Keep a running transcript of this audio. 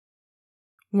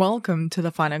Welcome to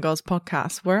the Final Girls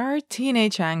podcast, where our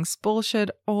teenage angst bullshit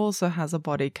also has a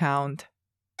body count.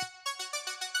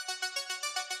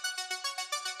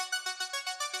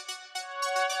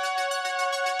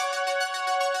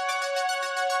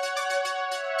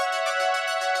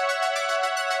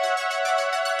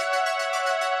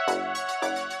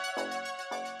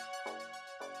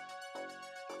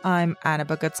 I'm Anna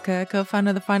Bogutska, co-founder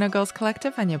of the Final Girls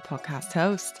Collective and your podcast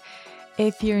host.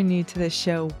 If you're new to this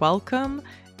show, welcome.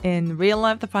 In real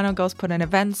life, the Final Girls put on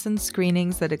events and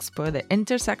screenings that explore the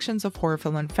intersections of horror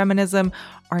film and feminism.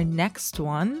 Our next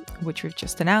one, which we've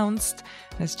just announced,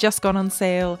 has just gone on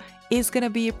sale, is going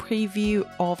to be a preview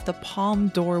of the Palme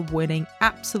d'Or winning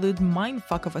absolute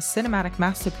mindfuck of a cinematic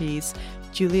masterpiece,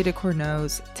 Julia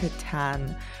Ducournau's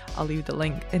Titane. I'll leave the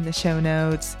link in the show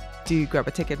notes. Do grab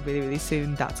a ticket really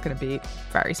soon. That's going to be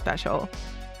very special.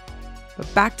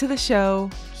 But back to the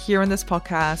show. Here on this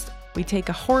podcast, we take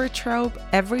a horror trope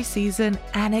every season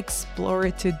and explore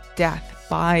it to death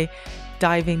by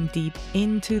diving deep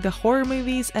into the horror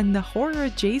movies and the horror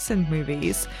adjacent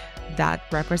movies that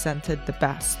represented the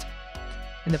best.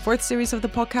 In the fourth series of the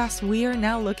podcast, we are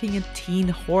now looking at teen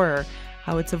horror,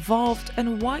 how it's evolved,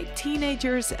 and why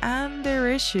teenagers and their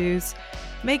issues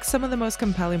make some of the most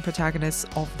compelling protagonists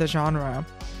of the genre.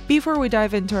 Before we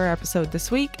dive into our episode this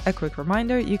week, a quick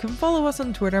reminder, you can follow us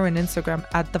on Twitter and Instagram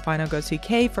at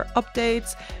TheFinalGirlsUK for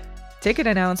updates, ticket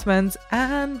announcements,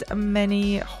 and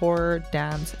many horror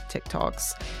dance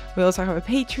TikToks. We also have a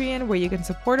Patreon where you can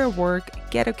support our work,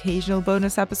 get occasional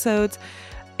bonus episodes.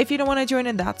 If you don't want to join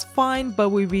in, that's fine, but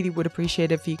we really would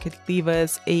appreciate if you could leave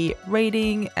us a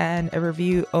rating and a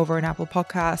review over an Apple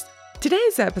Podcast.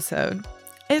 Today's episode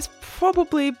is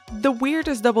probably the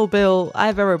weirdest double bill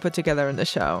I've ever put together in the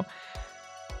show.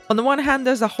 On the one hand,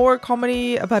 there's a horror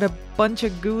comedy about a bunch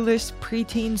of ghoulish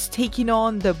preteens taking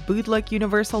on the bootleg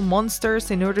Universal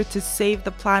monsters in order to save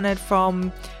the planet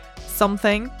from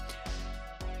something.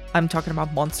 I'm talking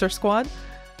about Monster Squad.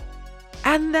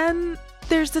 And then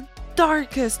there's the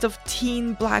darkest of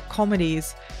teen black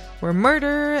comedies, where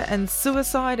murder and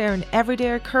suicide are an everyday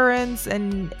occurrence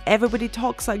and everybody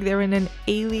talks like they're in an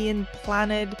alien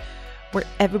planet where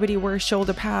everybody wears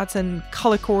shoulder pads and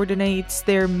color coordinates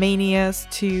their manias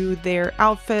to their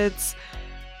outfits.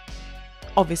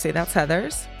 Obviously, that's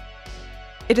Heathers.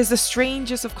 It is the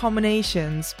strangest of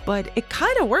combinations, but it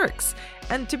kind of works.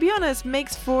 And to be honest,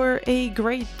 makes for a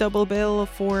great double bill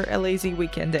for a lazy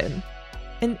weekend in.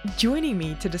 And joining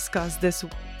me to discuss this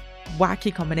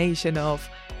wacky combination of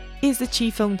is the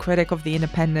chief film critic of The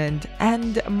Independent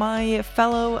and my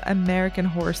fellow American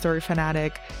Horror Story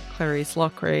fanatic, Clarice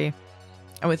Lockery.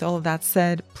 And with all of that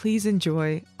said, please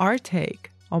enjoy our take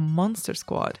on Monster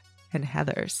Squad and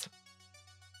Heathers.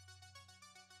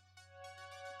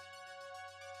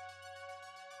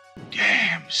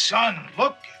 Damn, son,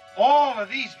 look at all of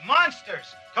these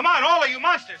monsters. Come on, all of you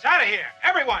monsters, out of here.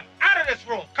 Everyone, out of this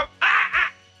room. Come,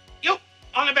 you,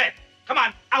 on the bed. Come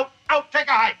on, out, take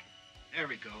a hike. There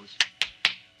he goes.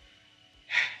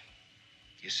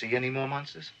 You see any more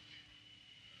monsters?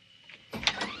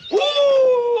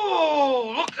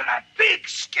 Ooh, look at that big,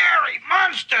 scary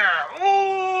monster.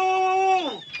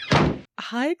 Ooh.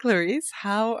 Hi, Clarice.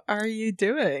 How are you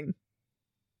doing?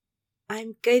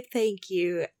 I'm good, thank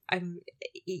you. I'm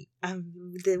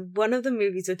one of the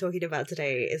movies we're talking about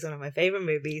today is one of my favorite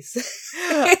movies.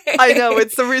 I know,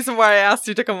 it's the reason why I asked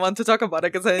you to come on to talk about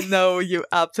it, because I know you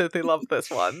absolutely love this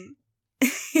one.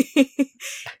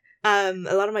 A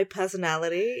lot of my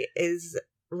personality is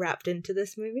wrapped into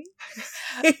this movie.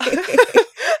 Is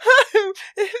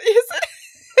it?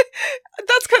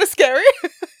 That's kind of scary.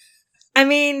 I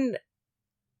mean,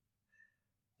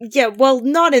 yeah, well,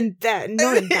 not in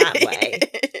that way,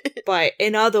 but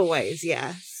in other ways,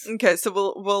 yes. Okay, so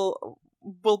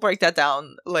we'll break that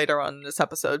down later on in this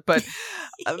episode. But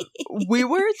we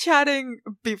were chatting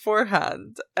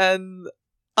beforehand, and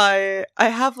I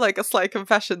have like a slight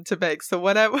confession to make. So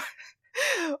when I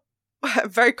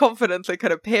very confidently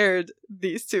kind of paired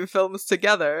these two films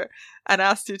together and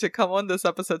asked you to come on this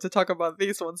episode to talk about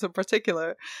these ones in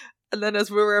particular, and then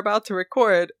as we were about to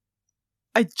record,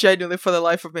 I genuinely, for the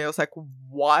life of me, I was like,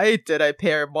 why did I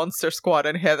pair Monster Squad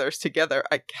and Heathers together?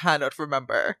 I cannot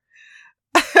remember.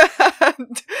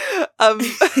 And,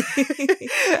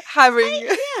 having...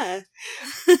 Yeah.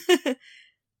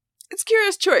 It's a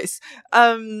curious choice.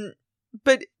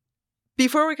 But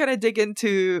before we kind of dig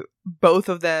into both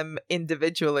of them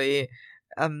individually,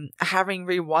 having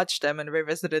rewatched them and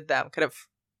revisited them, kind of,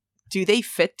 do they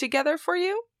fit together for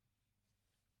you?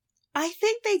 I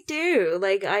think they do.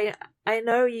 Like, I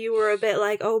know you were a bit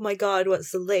like, oh my god,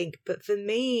 what's the link? But for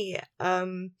me,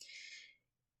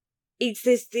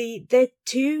 they're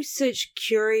two such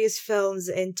curious films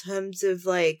in terms of,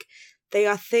 like, they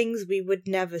are things we would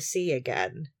never see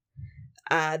again.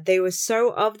 They were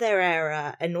so of their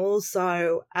era and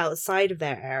also outside of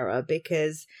their era,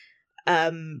 because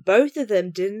both of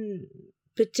them didn't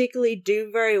particularly do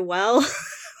very well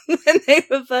when they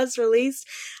were first released.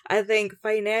 I think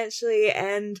financially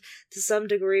and to some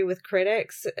degree with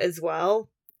critics as well,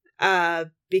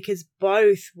 because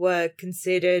both were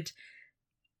considered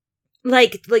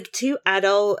like too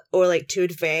adult or like too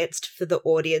advanced for the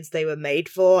audience they were made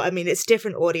for. I mean, it's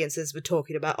different audiences we're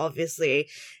talking about. Obviously,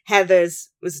 Heathers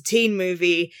was a teen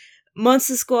movie.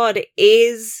 Monster Squad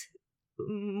is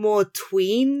more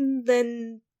tween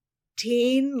than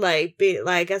teen, like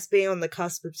I guess being on the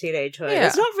cusp of teenagehood. Yeah.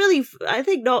 It's not really, I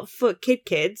think, not for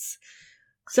kids.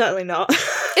 Certainly not.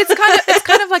 It's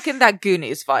kind of like in that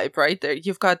Goonies vibe, right? There,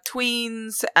 you've got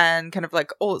tweens and kind of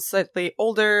like slightly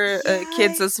older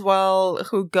kids as well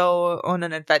who go on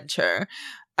an adventure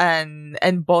and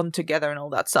bond together and all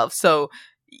that stuff. So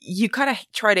you kind of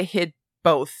try to hit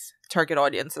both target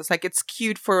audiences. Like, it's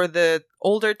cute for the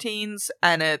older teens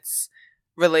and it's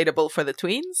relatable for the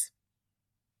tweens.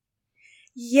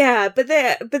 Yeah, but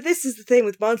this is the thing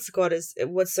with Monster Squad, is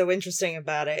what's so interesting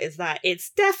about it is that it's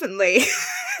definitely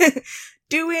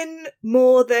doing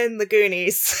more than the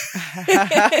Goonies.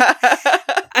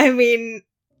 I mean,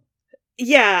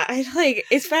 yeah,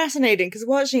 it's fascinating because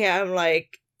watching it, I'm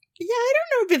like, yeah, I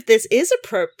don't know if this is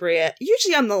appropriate.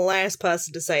 Usually I'm the last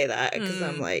person to say that because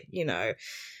I'm like, you know,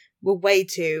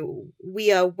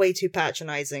 we are way too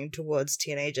patronizing towards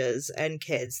teenagers and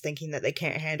kids, thinking that they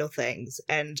can't handle things,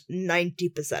 and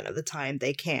 90% of the time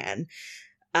they can,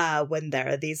 when there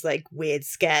are these like weird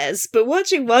scares. But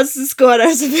watching Monster Squad, I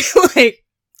was a bit like,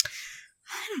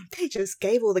 they just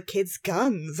gave all the kids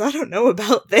guns. I don't know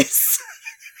about this.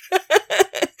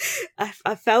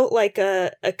 I felt like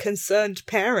a concerned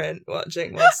parent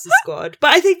watching Monster Squad.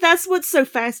 But I think that's what's so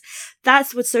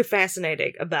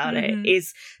fascinating about it,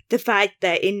 is the fact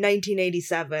that in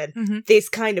 1987 this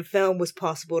kind of film was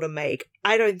possible to make.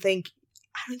 I don't think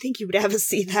you would ever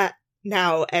see that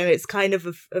now, and it's kind of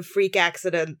a freak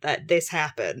accident that this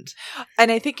happened.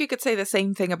 And I think you could say the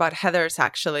same thing about Heathers,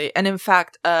 actually. And in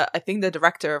fact, I think the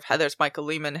director of Heathers, Michael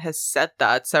Lehman, has said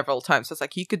that several times. It's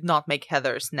like, you could not make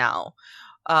Heathers now.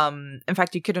 In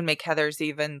fact, you couldn't make Heathers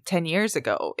even 10 years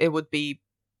ago. It would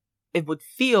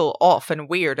feel off and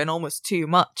weird and almost too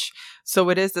much. So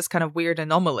it is this kind of weird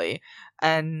anomaly.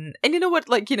 And you know what,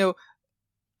 like, you know,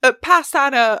 Past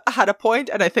Anna had a point,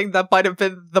 and I think that might have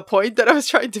been the point that I was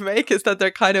trying to make, is that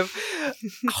they're kind of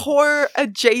horror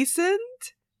adjacent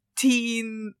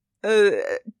teen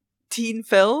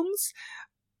films,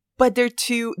 but they're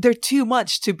too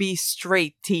much to be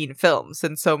straight teen films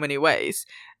in so many ways,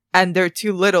 and they're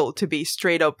too little to be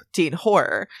straight up teen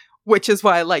horror, which is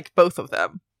why I like both of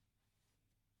them.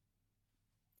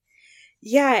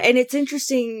 Yeah, and it's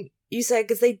interesting you said,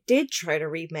 because they did try to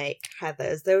remake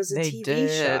Heathers. There was a TV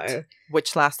show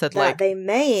which lasted that like they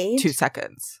made 2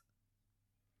 seconds.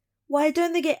 Well, I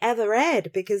don't think it ever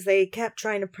aired because they kept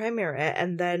trying to premiere it,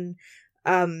 and then,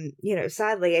 you know,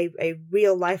 sadly, a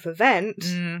real life event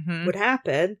would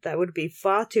happen that would be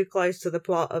far too close to the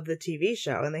plot of the TV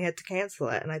show, and they had to cancel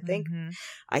it. And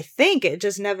I think it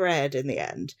just never aired in the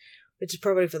end, which is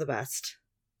probably for the best.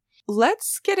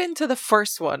 Let's get into the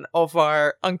first one of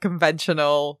our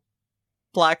unconventional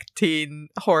Black teen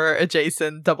horror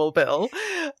adjacent double bill.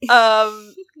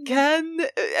 And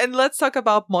let's talk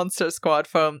about Monster Squad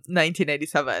from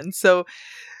 1987. So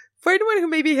for anyone who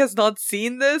maybe has not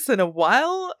seen this in a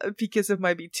while, because it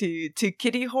might be too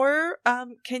kiddie horror,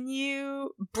 can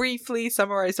you briefly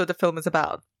summarize what the film is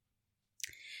about?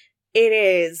 It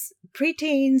is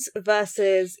preteens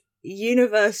versus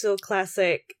Universal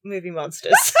classic movie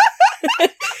monsters.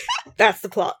 That's the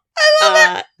plot. I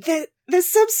love it. There's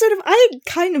some sort of, I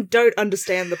kind of don't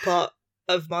understand the plot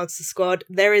of Monster Squad.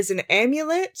 There is an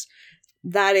amulet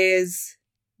that is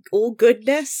all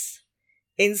goodness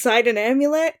inside an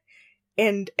amulet,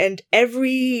 and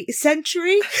every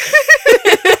century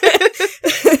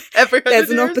there's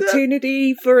an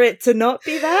opportunity for it to not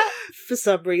be that for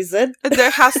some reason. And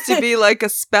there has to be like a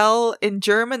spell in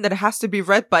German that has to be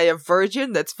read by a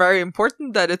virgin. That's very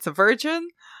important that it's a virgin.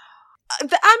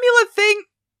 The amulet thing,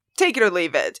 take it or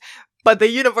leave it. But the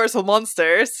Universal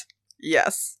monsters,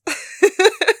 yes.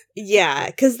 Yeah,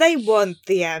 because they want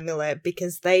the amulet,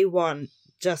 because they want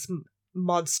just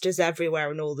monsters everywhere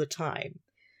and all the time.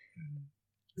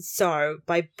 So,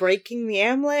 by breaking the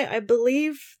amulet, I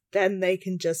believe, then they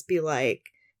can just be like,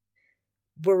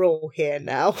 we're all here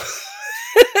now.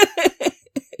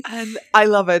 And I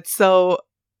love it. So,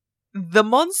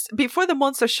 before the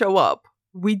monsters show up,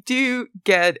 we do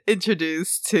get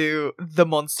introduced to the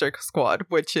Monster Squad,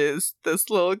 which is this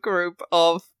little group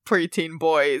of preteen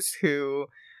boys who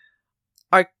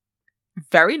are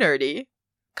very nerdy,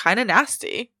 kind of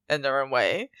nasty in their own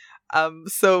way.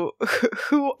 So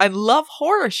who and love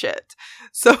horror shit.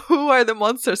 So who are the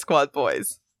Monster Squad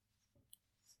boys?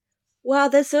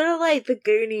 Well, they're sort of like the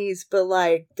Goonies, but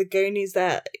like the Goonies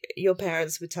that your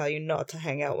parents would tell you not to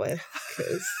hang out with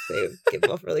because they give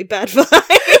off really bad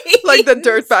vibes. Like the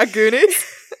dirtbag Goonies?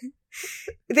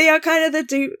 They are kind of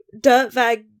the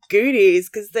dirtbag Goonies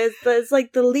because there's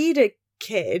like the leader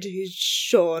kid who's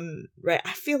Sean, right?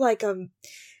 I feel like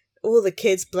all the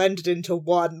kids blended into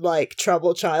one like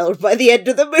trouble child by the end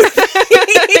of the movie.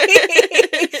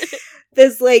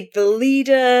 There's like the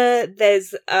leader,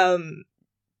 there's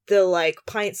the like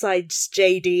pint-sized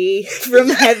JD from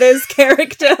Heather's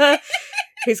character,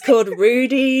 who's called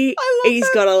Rudy. He's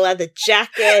got a leather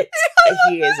jacket.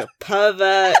 He is a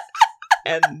pervert,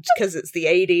 and because it's the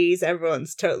 80s,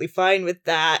 everyone's totally fine with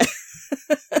that.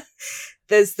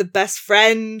 There's the best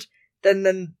friend.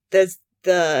 Then there's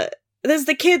the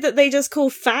kid that they just call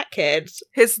Fat Kid.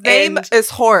 His name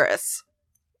is Horace.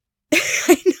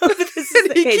 I know, but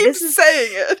he keeps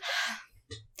saying it.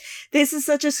 This is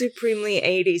such a supremely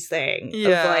 80s thing.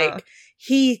 Yeah. Of like,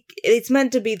 it's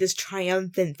meant to be this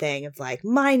triumphant thing of like,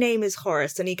 my name is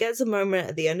Horace. And he gets a moment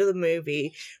at the end of the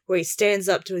movie where he stands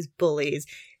up to his bullies.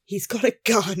 He's got a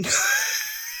gun.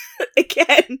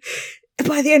 Again,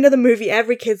 by the end of the movie,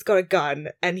 every kid's got a gun.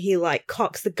 And he like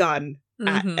cocks the gun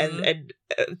and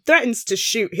threatens to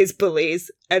shoot his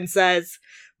bullies and says,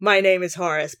 my name is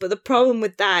Horace. But the problem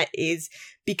with that is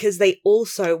because they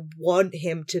also want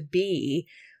him to be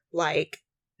like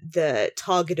the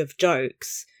target of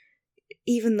jokes.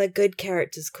 Even the good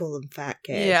characters call him Fat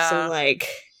Kid. Yeah. So like,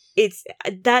 it's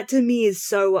that to me is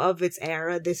so of its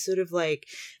era. This sort of like,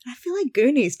 I feel like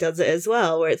Goonies does it as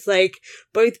well, where it's like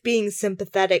both being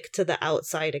sympathetic to the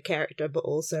outsider character, but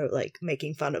also like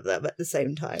making fun of them at the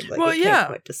same time. Like, well, you can't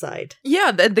quite decide.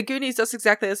 Yeah, the Goonies does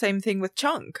exactly the same thing with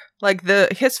Chunk. Like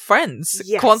his friends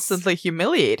constantly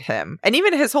humiliate him, and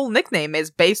even his whole nickname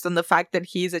is based on the fact that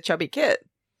he's a chubby kid.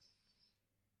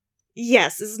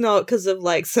 Yes, it's not because of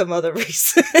like some other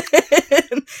reason.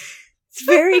 It's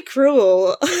very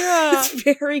cruel. Yeah. It's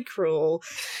very cruel.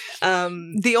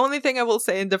 The only thing I will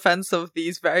say in defense of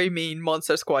these very mean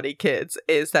Monster Squad-y kids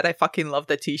is that I fucking love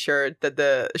the t-shirt that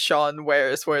the Sean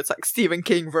wears where it's like Stephen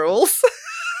King rules.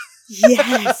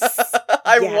 Yes.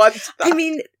 I want that. I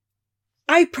mean,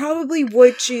 I probably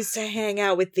would choose to hang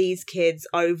out with these kids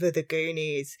over the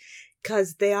Goonies.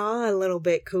 Because they are a little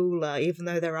bit cooler, even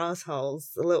though they're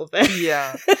assholes a little bit.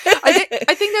 Yeah.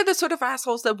 I think they're the sort of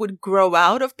assholes that would grow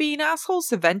out of being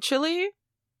assholes eventually.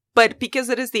 But because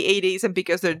it is the 80s and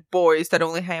because they're boys that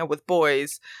only hang out with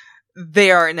boys,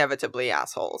 they are inevitably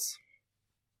assholes.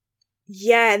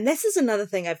 Yeah, and this is another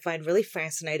thing I find really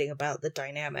fascinating about the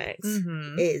dynamics.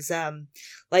 Mm-hmm. Is,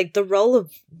 like, the role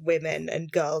of women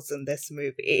and girls in this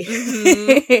movie.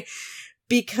 Mm-hmm.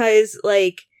 Because,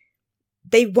 like,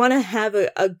 they want to have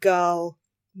a girl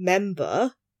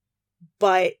member,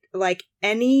 but like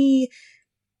any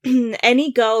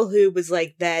girl who was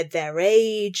like their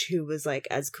age, who was like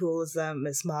as cool as them,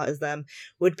 as smart as them,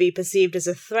 would be perceived as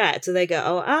a threat. So they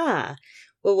go,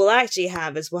 what we'll actually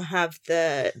have is we'll have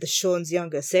the Sean's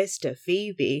younger sister,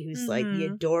 Phoebe, who's like the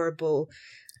adorable,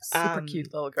 super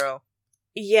cute little girl.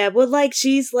 Yeah, well, like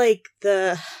she's like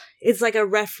it's like a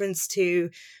reference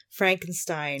to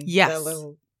Frankenstein. Yes. The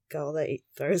little girl that he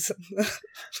throws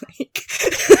like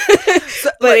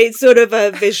but it's sort of a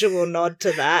visual nod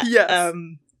to that. Yes.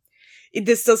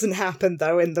 This doesn't happen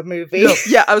though in the movie. No,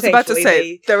 yeah, I was about to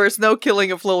say there is no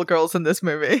killing of little girls in this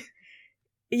movie.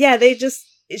 Yeah,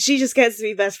 she just gets to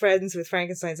be best friends with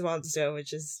Frankenstein's monster,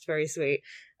 which is very sweet.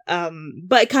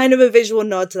 But kind of a visual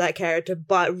nod to that character,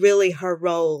 but really her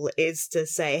role is to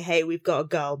say, hey, we've got a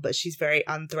girl, but she's very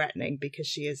unthreatening because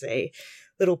she is a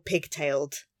little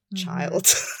pigtailed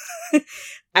child.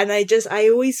 And I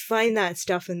always find that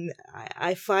stuff, and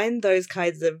I find those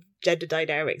kinds of gender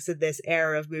dynamics in this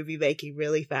era of movie making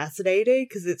really fascinating,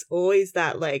 because it's always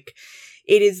that, like,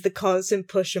 it is the constant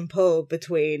push and pull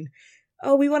between,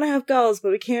 oh, we want to have girls,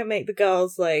 but we can't make the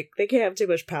girls, like, they can't have too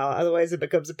much power, otherwise it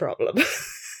becomes a problem.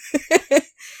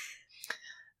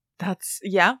 That's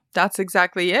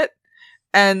exactly it.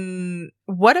 And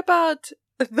what about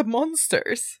the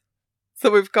monsters? So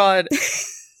we've got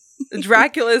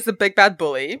Dracula is the big bad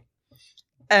bully,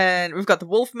 and we've got the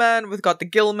Wolfman, we've got the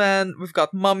Gillman, we've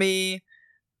got Mummy,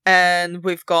 and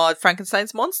we've got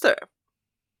Frankenstein's monster.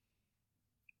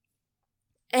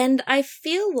 And I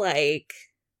feel like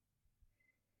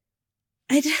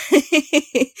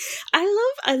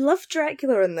I love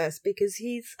Dracula in this because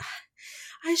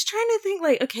I was trying to think,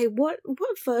 like, okay, what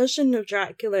version of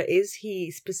Dracula is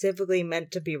he specifically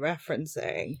meant to be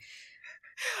referencing?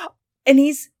 And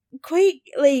he's quite,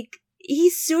 like,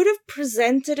 he's sort of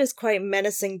presented as quite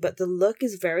menacing, but the look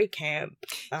is very camp.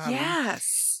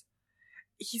 Yes.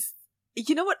 He's,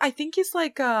 you know what? I think he's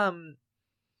like,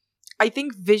 I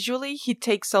think visually he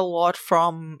takes a lot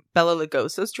from Bela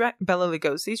Lugosi's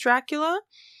Dracula,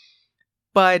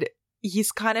 but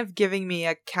he's kind of giving me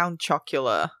a Count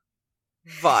Chocula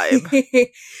vibe.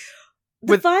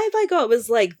 The vibe I got was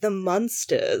like the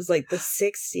Munsters, like the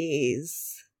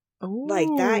 60s. Ooh. Like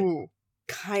that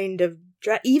kind of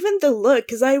even the look,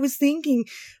 because I was thinking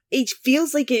it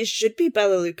feels like it should be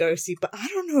Bela Lugosi, but I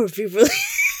don't know if he really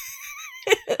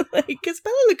like, because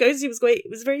Bela Lugosi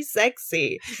was very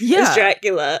sexy as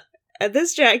Dracula, and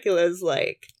this Dracula is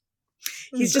like,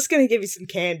 he's just gonna give you some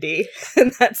candy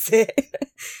and that's it.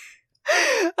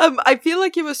 I feel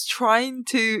like he was trying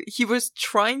to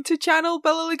channel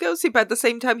Bela Lugosi, but at the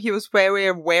same time he was very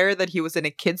aware that he was in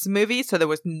a kids movie, so there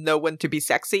was no one to be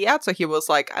sexy yet. So he was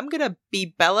like, I'm gonna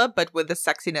be Bella, but with the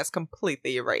sexiness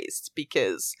completely erased,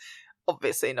 because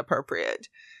obviously inappropriate.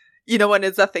 You know, when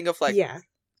it's that thing of like,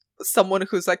 someone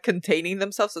who's like containing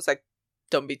themselves. It's like,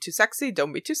 don't be too sexy,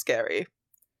 don't be too scary.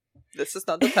 This is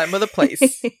not the time or the place.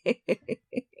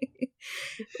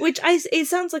 Which it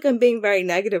sounds like I'm being very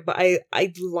negative, but I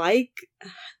like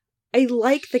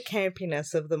the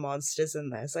campiness of the monsters in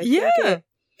this. I think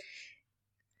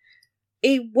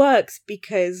it works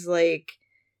because like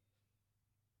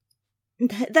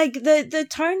the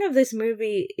tone of this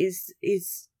movie is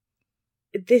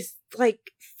this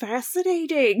like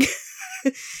fascinating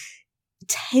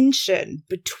tension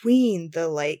between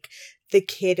the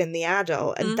kid and the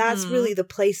adult, and that's really the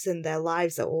place in their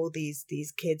lives that all these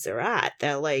kids are at.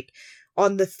 They're like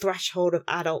on the threshold of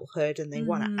adulthood, and they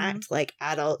want to act like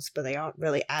adults, but they aren't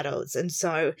really adults. And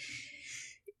so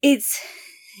it's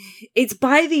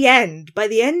by the end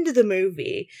of the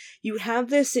movie, you have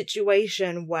this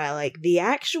situation where like the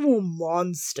actual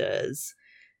monsters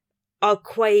are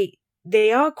quite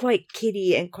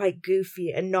kiddie and quite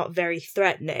goofy and not very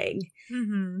threatening.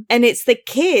 And it's the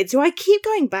kids who, I keep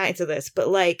going back to this, but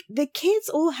like the kids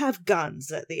all have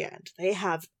guns at the end. They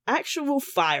have actual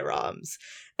firearms.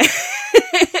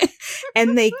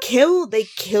 And they kill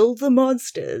the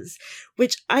monsters,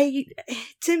 which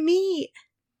to me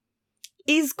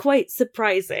is quite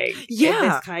surprising in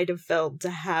this kind of film, to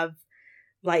have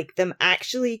like them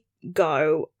actually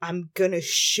go, I'm gonna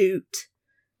shoot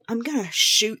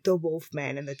the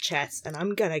Wolfman in the chest, and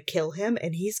I'm gonna kill him,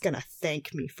 and he's gonna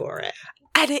thank me for it.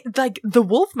 And the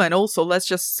Wolfman also, let's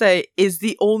just say, is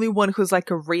the only one who's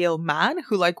like a real man,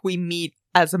 who like we meet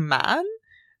as a man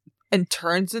and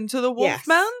turns into the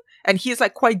Wolfman. Yes. And he's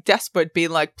like quite desperate,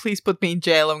 being like, please put me in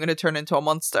jail, I'm gonna turn into a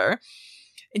monster.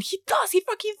 And he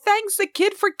fucking thanks the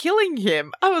kid for killing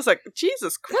him. I was like,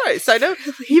 Jesus Christ, I know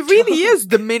he really is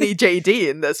the mini JD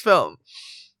in this film.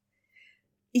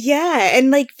 Yeah,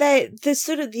 and like the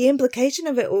sort of the implication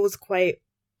of it all is quite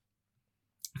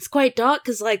dark,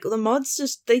 because like the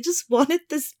monsters, they just wanted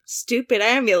this stupid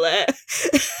amulet.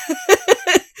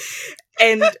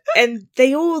 and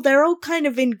they're all kind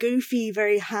of in goofy,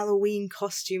 very Halloween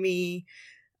costumey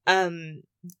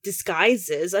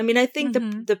disguises. I mean, I think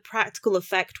the practical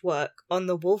effect work on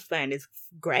the Wolfman is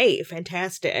great,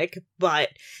 fantastic, but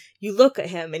you look at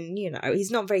him and, you know,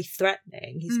 he's not very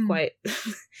threatening. He's quite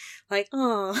like,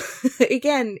 oh,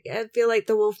 again, I feel like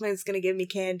the Wolfman's going to give me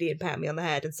candy and pat me on the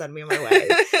head and send me on my way.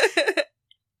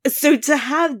 So to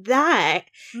have that,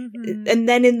 and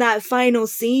then in that final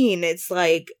scene, it's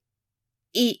like,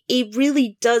 it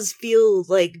really does feel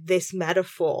like this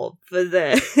metaphor for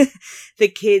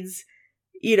the kids,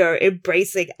 you know,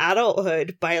 embracing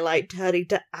adulthood by like turning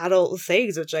to adult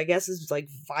things, which I guess is like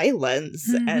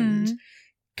violence and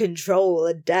control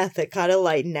and death and kind of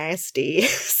like nasty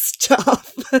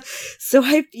stuff. So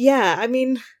I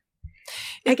mean,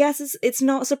 I guess it's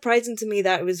not surprising to me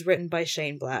that it was written by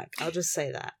Shane Black. I'll just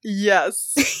say that.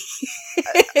 Yes.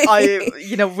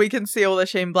 We can see all the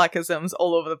Shane Blackisms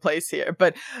all over the place here.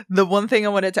 But the one thing I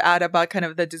wanted to add about kind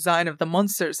of the design of the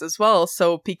monsters as well.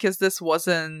 So because this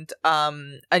wasn't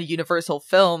a Universal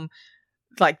film,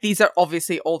 like these are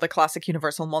obviously all the classic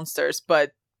Universal monsters,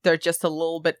 but they're just a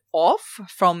little bit off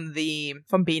from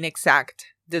being exact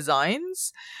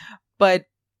designs. But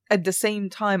at the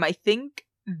same time, I think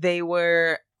they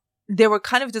were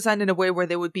kind of designed in a way where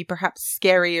they would be perhaps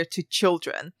scarier to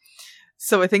children.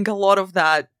 So I think a lot of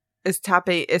that is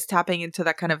tapping into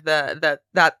that kind of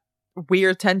that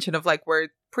weird tension of like, we're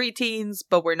preteens,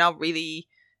 but we're not really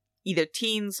either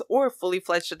teens or fully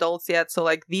fledged adults yet. So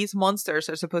like these monsters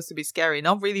are supposed to be scary,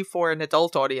 not really for an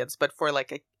adult audience, but for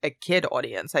like a kid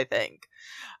audience, I think.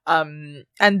 And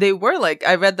they were like,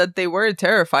 I read that they were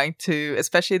terrifying to,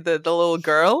 especially the little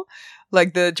girl.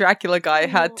 Like the Dracula guy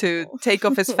had to take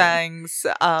off his fangs,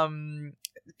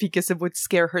 because it would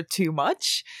scare her too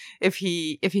much if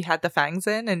he had the fangs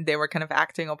in, and they were kind of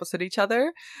acting opposite each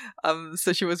other.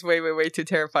 So she was way too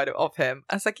terrified of him.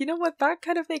 I was like, you know what, that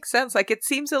kind of makes sense. Like, it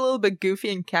seems a little bit goofy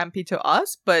and campy to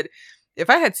us, but if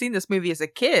I had seen this movie as a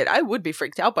kid, I would be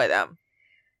freaked out by them.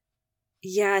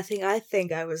 Yeah, I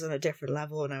think I was on a different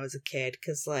level when I was a kid,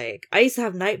 because like I used to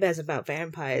have nightmares about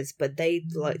vampires, but they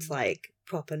looked like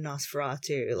proper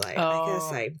Nosferatu. Like, I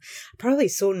guess I probably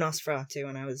saw Nosferatu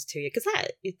when I was 2 years, because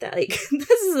that like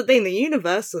this is the thing.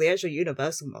 The actual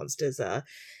Universal monsters are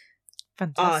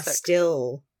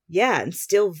still and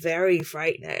still very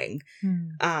frightening.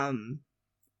 And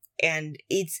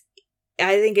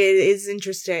I think it is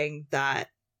interesting that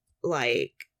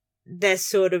like they're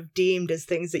sort of deemed as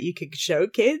things that you could show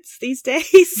kids these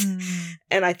days.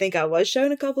 And I think I was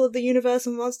shown a couple of the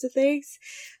Universal monster things.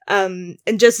 And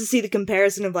just to see the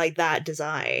comparison of like that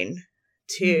design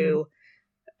to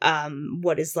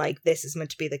what is like, this is meant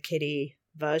to be the kiddie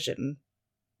version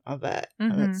of it.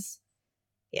 And it's,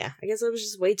 yeah, I guess I was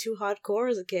just way too hardcore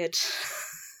as a kid.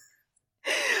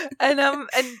 And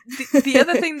the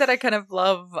other thing that I kind of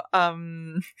love,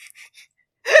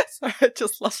 sorry, I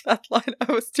just lost that line.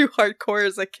 I was too hardcore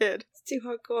as a kid. It's too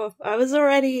hardcore.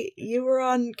 You were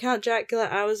on Count Dracula,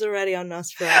 I was already on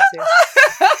Nosferatu.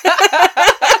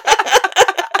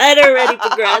 I'd already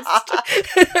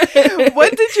progressed.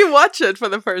 When did you watch it for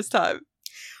the first time?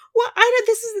 Well,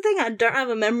 this is the thing, I don't have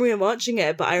a memory of watching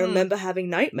it, but I remember having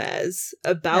nightmares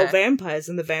about vampires,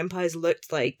 and the vampires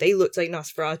looked like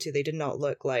Nosferatu. They did not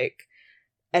look like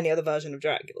any other version of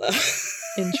Dracula.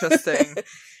 Interesting.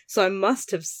 So I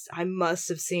must have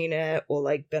seen it or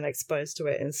like been exposed to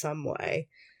it in some way.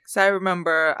 So I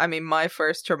remember, my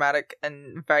first traumatic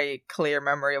and very clear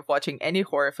memory of watching any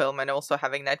horror film and also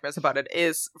having nightmares about it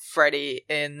is Freddy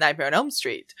in Nightmare on Elm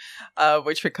Street,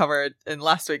 which we covered in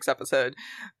last week's episode.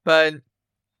 But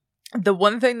the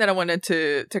one thing that I wanted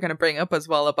to kind of bring up as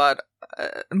well about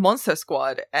Monster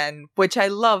Squad, and which I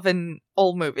love in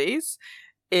all movies,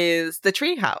 is the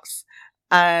treehouse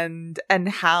and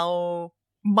how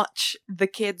much the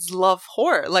kids love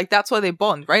horror. Like, that's why they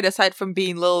bond, right? Aside from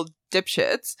being little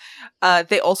dipshits,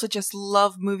 they also just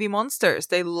love movie monsters.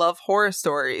 They love horror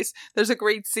stories. There's a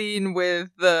great scene with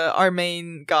our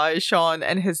main guy, Sean,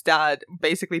 and his dad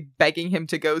basically begging him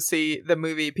to go see the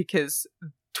movie because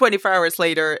 24 hours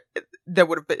later it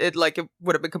would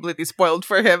have been completely spoiled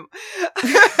for him.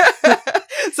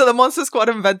 So the Monster Squad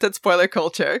invented spoiler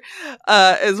culture,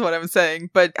 is what I'm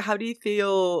saying. But how do you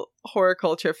feel horror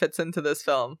culture fits into this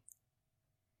film?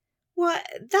 Well,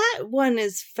 that one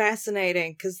is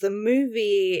fascinating because the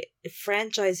movie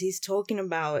franchise he's talking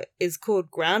about is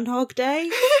called Groundhog Day.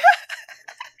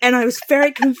 And I was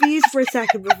very confused for a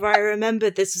second before I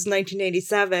remembered this was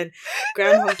 1987.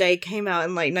 Groundhog Day came out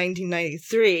in like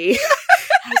 1993.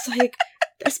 I was like,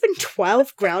 there's been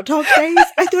 12 Groundhog Days?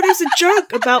 I thought it was a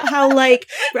joke about how, like,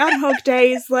 Groundhog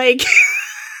Day is, like,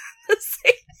 the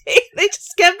same thing. They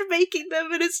just kept making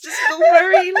them, and it's just Bill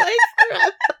Murray, like,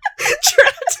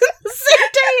 trapped in the same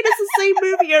day, and it's the same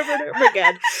movie over and over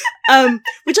again.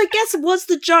 Which I guess was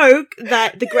the joke,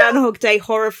 that the Groundhog Day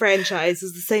horror franchise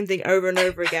is the same thing over and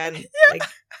over again. Yeah. Like,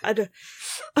 I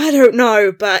don't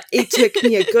know, but it took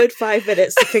me a good 5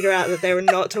 minutes to figure out that they were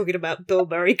not talking about Bill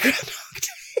Murray Groundhog Day.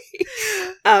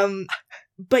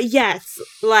 But yes,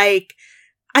 like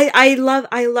I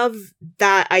love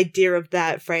that idea of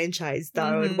that franchise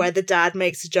though, and where the dad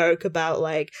makes a joke about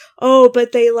like, oh,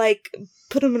 but they like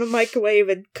put him in a microwave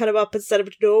and cut him up and set him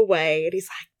in a doorway, and he's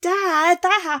like, Dad,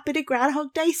 that happened in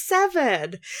Groundhog Day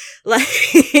 7. Like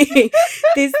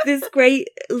this great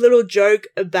little joke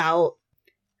about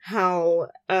how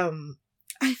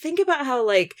I think about how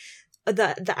like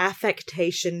the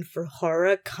affectation for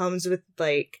horror comes with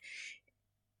like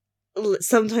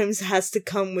sometimes has to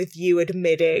come with you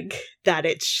admitting that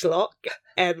it's schlock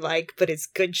and like, but it's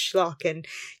good schlock, and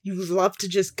you love to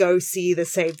just go see the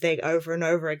same thing over and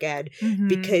over again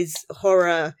because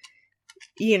horror,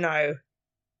 you know,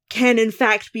 can in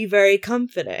fact be very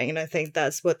comforting, and I think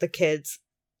that's what the kids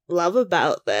love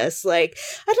about this. Like,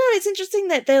 I don't know, it's interesting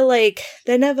that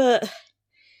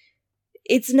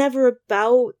it's never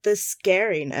about the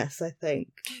scariness, I think.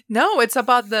 No, it's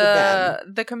about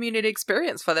the community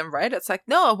experience for them, right? It's like,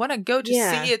 no, I want to go to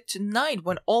see it tonight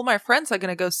when all my friends are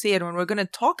going to go see it, when we're going to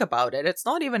talk about it. It's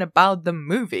not even about the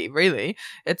movie, really.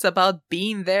 It's about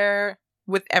being there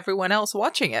with everyone else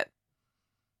watching it.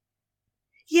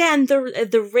 Yeah, and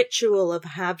the ritual of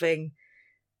having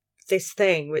this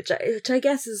thing, which I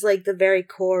guess is like the very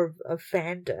core of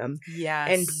fandom. Yes.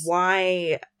 And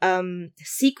why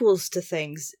sequels to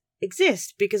things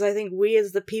exist, because I think we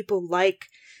as the people like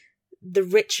the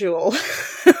ritual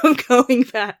of going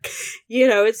back. You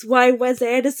know, it's why Wes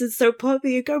Anderson's so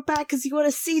popular. You go back because you want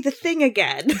to see the thing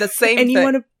again. The same and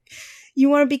thing. You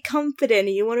want to be comforted, and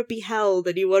you want to be held,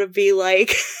 and you want to be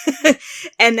like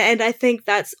and I think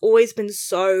that's always been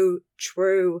so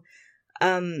true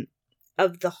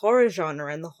of the horror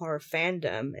genre and the horror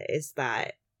fandom, is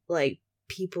that like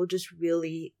people just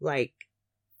really like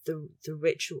the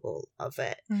ritual of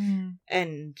it.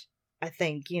 And I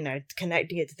think, you know,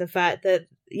 connecting it to the fact that,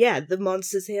 yeah, the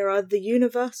monsters here are the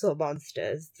universal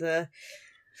monsters, the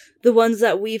ones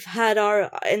that we've had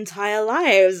our entire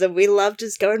lives, and we love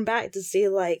just going back to see,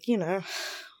 like, you know,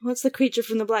 what's the creature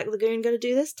from the Black Lagoon going to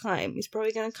do this time? He's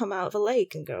probably going to come out of a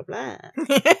lake and go blah. But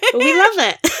we love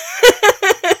it.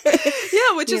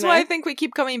 Yeah, which is why I think we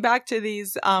keep coming back to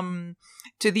these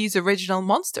original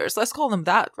monsters. Let's call them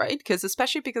that, right? Because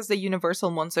especially because the Universal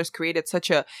monsters created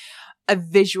such a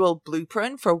visual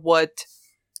blueprint for what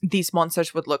these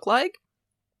monsters would look like.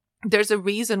 There's a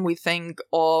reason we think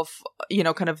of, you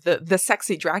know, kind of the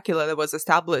sexy Dracula that was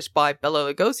established by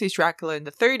Bela Lugosi's Dracula in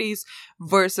the 30s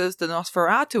versus the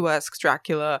Nosferatu-esque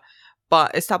Dracula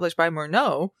established by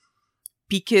Murnau,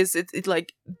 because it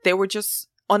like they were just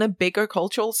on a bigger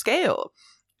cultural scale.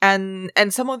 And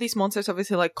some of these monsters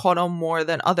obviously like caught on more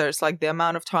than others, like the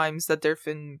amount of times that there have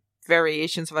been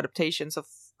variations of adaptations of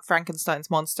Frankenstein's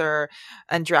monster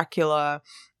and Dracula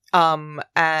and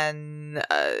kind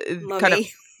of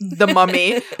the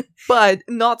Mummy, but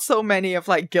not so many of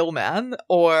like Gilman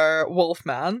or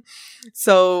Wolfman.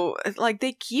 So like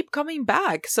they keep coming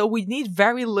back. So we need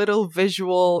very little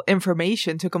visual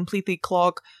information to completely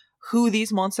clock who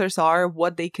these monsters are,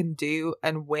 what they can do,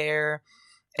 and where,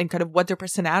 and kind of what their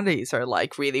personalities are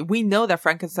like, really. We know that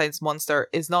Frankenstein's monster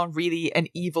is not really an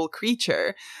evil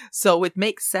creature, so it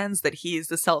makes sense that he is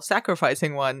the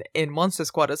self-sacrificing one in Monster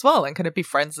Squad as well, and kind of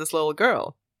befriends this little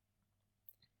girl.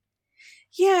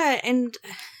 Yeah, and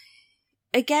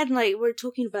again, like, we're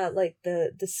talking about, like,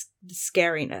 the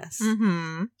scariness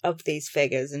of these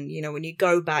figures, and, you know, when you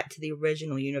go back to the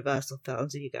original Universal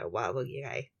films, and you go, wow, well,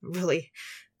 yeah, really,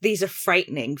 these are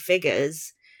frightening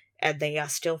figures, and they are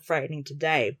still frightening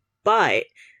today. But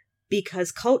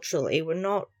because culturally we're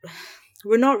not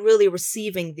really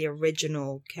receiving the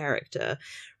original character.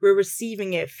 We're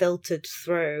receiving it filtered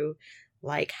through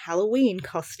like Halloween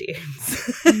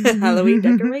costumes, Halloween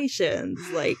decorations,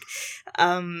 like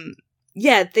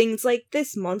things like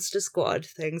this Monster Squad,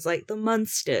 things like the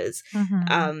Munsters.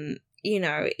 You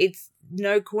know, it's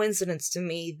no coincidence to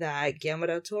me that Guillermo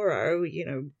del Toro, you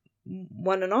know,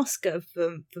 won an Oscar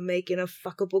for making a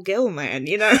fuckable Gilman,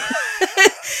 you know.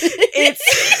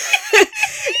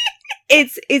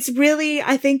 It's really,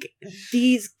 I think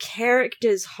these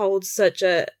characters hold such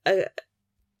a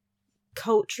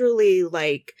culturally,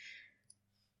 like,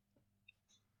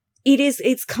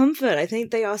 it's comfort. I think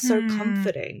they are so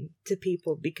comforting to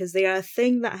people because they are a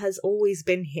thing that has always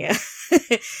been here.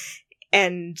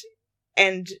 and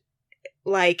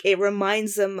like, it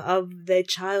reminds them of their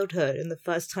childhood and the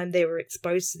first time they were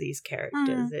exposed to these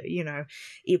characters. You know,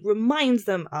 it reminds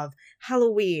them of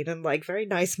Halloween and, like, very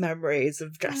nice memories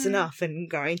of dressing up and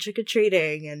going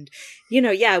trick-or-treating and, you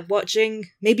know, watching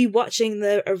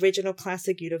the original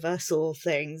classic Universal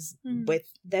things with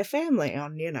their family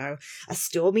on, you know, a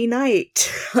stormy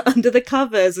night under the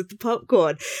covers with the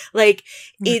popcorn. Like,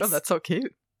 it's... Oh, that's so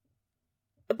cute.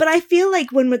 But I feel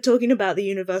like when we're talking about the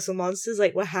Universal monsters,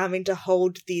 like, we're having to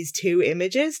hold these two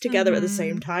images together at the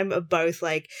same time of both,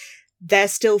 like, they're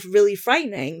still really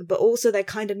frightening, but also they're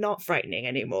kind of not frightening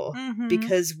anymore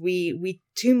because we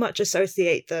too much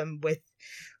associate them with,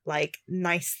 like,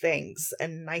 nice things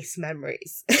and nice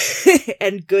memories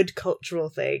and good cultural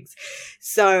things.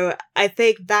 So I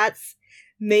think that's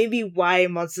maybe why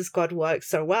Monster Squad works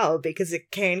so well, because it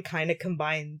can kind of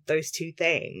combine those two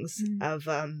things of,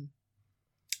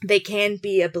 they can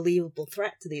be a believable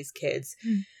threat to these kids,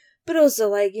 but also,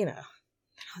 like, you know,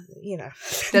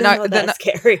 they're not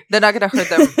scary. They're not going to hurt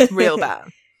them real bad.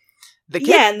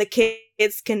 And the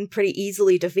kids can pretty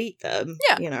easily defeat them.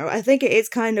 Yeah. You know, I think it is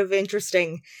kind of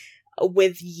interesting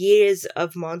with years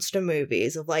of monster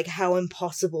movies of, like, how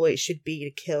impossible it should be to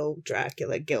kill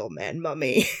Dracula, Gilman,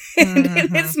 Mummy. And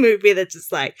in this movie, they're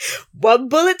just like, one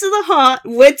bullet to the heart,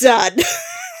 we're done.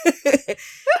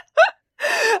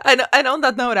 And on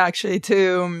that note, actually,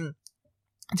 to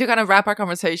to kind of wrap our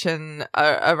conversation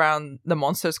around the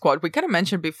Monster Squad, we kind of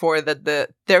mentioned before that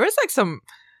there is like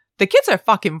the kids are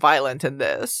fucking violent in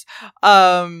this.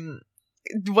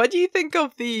 What do you think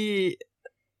of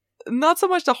not so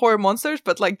much the horror monsters,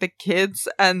 but like the kids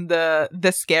and the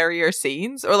scarier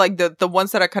scenes, or like the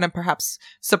ones that are kind of perhaps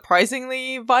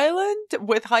surprisingly violent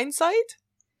with hindsight?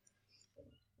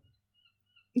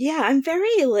 Yeah, I'm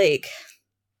very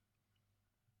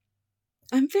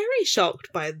shocked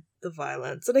by the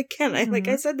violence. And again, like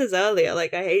I said this earlier,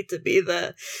 like I hate to be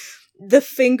the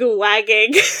finger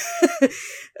wagging,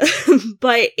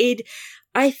 but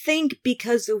I think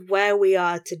because of where we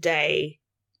are today,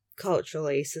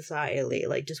 culturally, societally,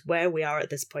 like just where we are at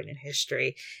this point in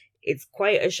history, it's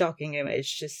quite a shocking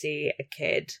image to see a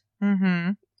kid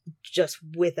just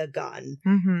with a gun,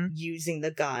 using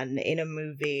the gun in a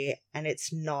movie, and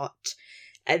it's not,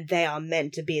 and they are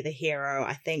meant to be the hero.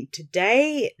 I think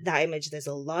today, that image, there's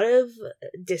a lot of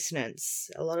dissonance,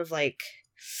 a lot of like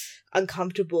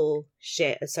uncomfortable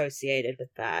shit associated with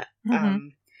that.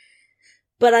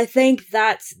 But I think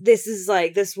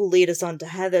this will lead us on to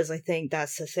Heathers. I think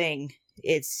that's the thing.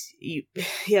 It's you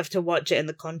have to watch it in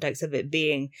the context of it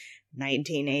being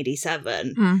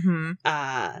 1987.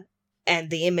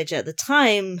 And the image at the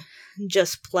time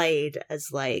just played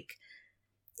as like,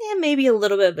 yeah, maybe a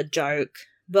little bit of a joke,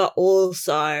 but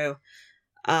also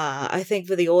I think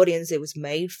for the audience it was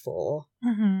made for.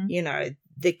 You know,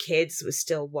 the kids were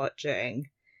still watching.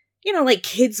 You know, like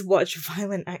kids watch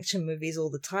violent action movies all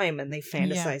the time and they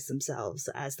fantasize themselves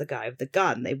as the guy with the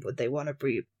gun. They want to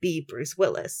be Bruce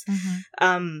Willis.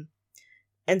 And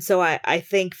so I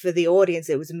think for the audience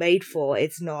it was made for,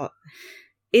 it's not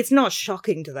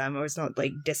shocking to them, or it's not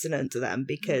like dissonant to them,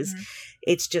 because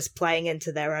it's just playing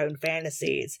into their own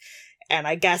fantasies. And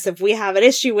I guess if we have an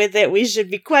issue with it, we should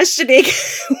be questioning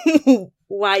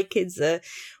why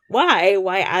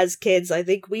as kids, I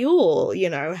think we all, you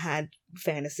know, had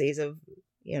fantasies of,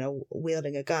 you know,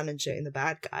 wielding a gun and shooting the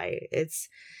bad guy. I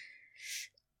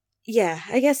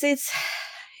guess it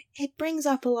brings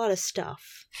up a lot of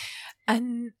stuff.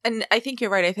 And I think you're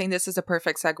right. I think this is a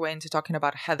perfect segue into talking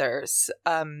about Heathers.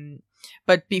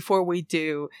 But before we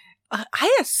do,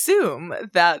 I assume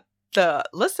that the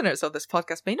listeners of this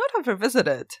podcast may not have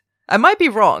revisited. I might be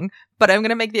wrong, but I'm going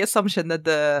to make the assumption that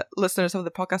the listeners of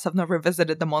the podcast have not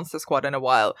revisited the Monster Squad in a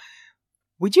while.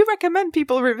 Would you recommend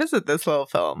people revisit this little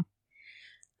film?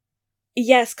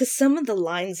 Yes, because some of the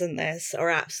lines in this are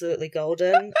absolutely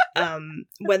golden.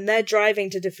 When they're driving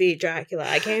to defeat Dracula,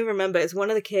 I can't even remember. It's one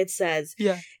of the kids says,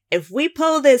 if we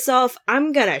pull this off,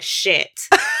 I'm gonna shit.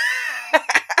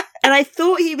 And I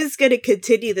thought he was gonna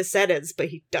continue the sentence, but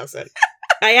he doesn't.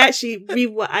 I actually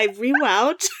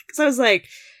rewound, because I was like,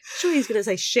 sure he's gonna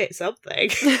say shit something.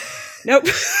 Nope.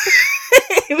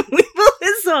 If we pull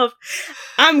this off,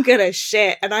 I'm gonna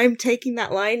shit, and I'm taking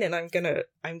that line and I'm gonna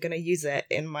use it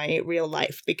in my real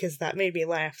life, because that made me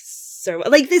laugh so.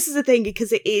 Like, this is the thing,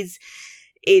 because it's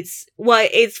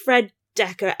Fred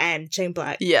Dekker and Shane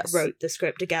Black wrote the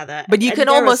script together, but you can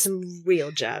almost some real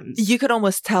gems. You could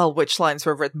almost tell which lines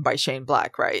were written by Shane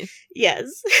Black, right? Yes.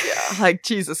 Yeah, like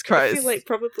Jesus Christ. I feel like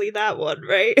probably that one,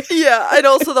 right? Yeah, and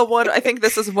also the one, I think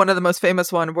this is one of the most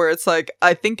famous one, where it's like,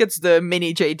 I think it's the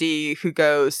mini JD who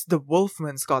goes, "The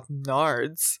Wolfman's got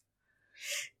nards."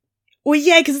 Well,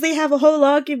 yeah, because they have a whole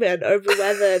argument over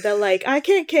whether they're like, I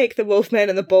can't kick the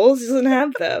Wolfman in the balls, he doesn't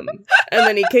have them. And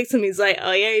then he kicks him, he's like,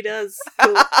 oh yeah, he does.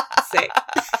 Cool. Sick.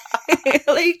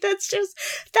 Like, that's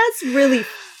really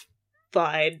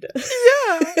fine.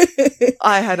 Yeah.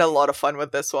 I had a lot of fun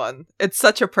with this one. It's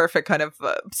such a perfect kind of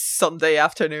Sunday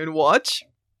afternoon watch.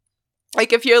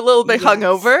 Like, if you're a little bit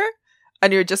hungover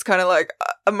and you're just kind of like,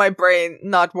 my brain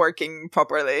not working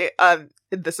properly,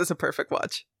 this is a perfect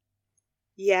watch.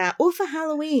 Yeah, or for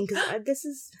Halloween, because this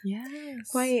is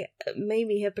quite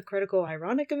maybe hypocritical,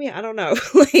 ironic of me. I don't know.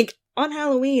 Like, on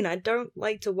Halloween, I don't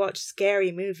like to watch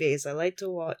scary movies. I like to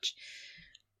watch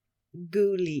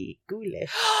ghoulish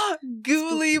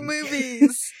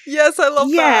movies. Yes, I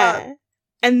love that.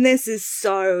 And this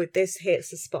hits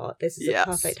the spot. This is a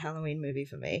perfect Halloween movie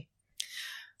for me.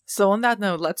 So on that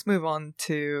note, let's move on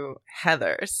to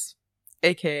Heathers,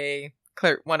 aka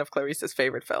one of Clarice's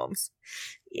favorite films.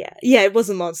 Yeah, it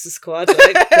wasn't Monster Squad.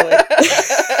 Like,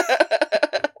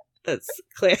 that's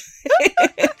clear.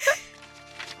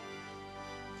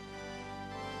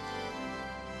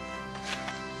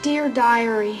 Dear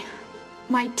Diary,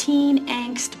 my teen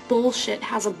angst bullshit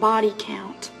has a body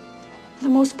count. The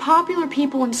most popular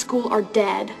people in school are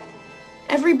dead.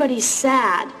 Everybody's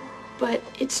sad, but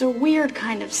it's a weird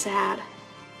kind of sad.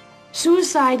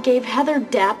 Suicide gave Heather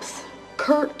depth,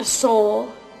 Kurt a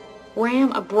soul,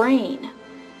 Ram a brain.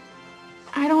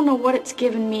 I don't know what it's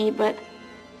given me, but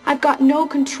I've got no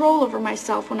control over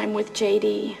myself when I'm with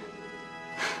JD.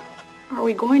 Are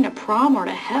we going to prom or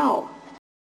to hell?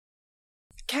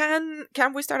 Can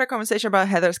we start a conversation about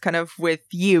Heathers kind of with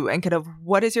you, and kind of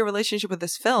what is your relationship with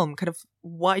this film? Kind of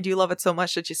why do you love it so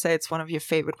much that you say it's one of your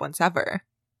favorite ones ever?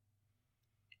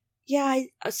 Yeah,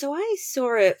 so I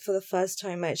saw it for the first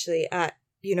time actually at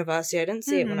university. I didn't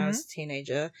see it when I was a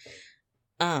teenager.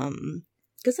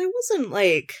 Because I wasn't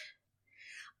like...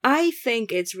 I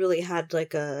think it's really had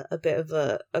like a bit of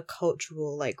a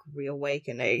cultural like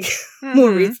reawakening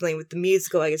more recently with the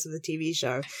musical, I guess, with the TV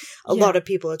show. A lot of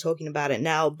people are talking about it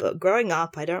now, but growing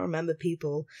up, I don't remember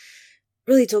people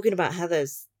really talking about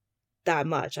Heathers that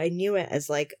much. I knew it as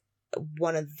like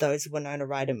one of those Winona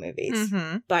Ryder movies,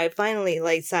 but I finally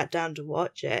like sat down to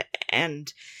watch it,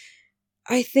 and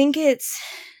I think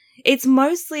it's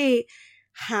mostly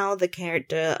how the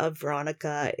character of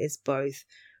Veronica is both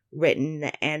written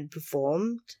and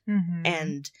performed,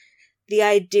 and the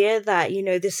idea that, you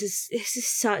know, this is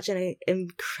such an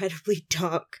incredibly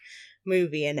dark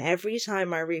movie, and every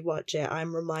time I rewatch it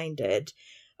I'm reminded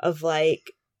of,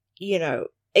 like, you know,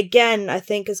 again, I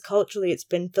think as culturally it's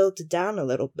been filtered down a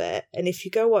little bit, and if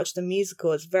you go watch the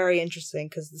musical it's very interesting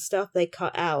because the stuff they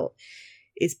cut out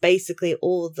is basically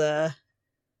all the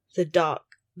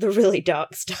really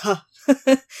dark stuff.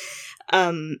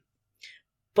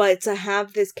 But to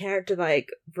have this character like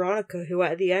Veronica, who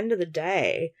at the end of the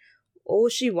day, all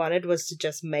she wanted was to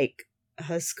just make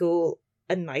her school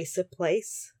a nicer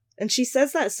place. And she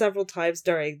says that several times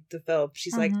during the film.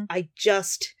 She's like, I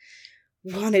just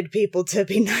wanted people to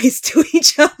be nice to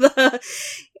each other.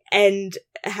 And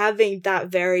having that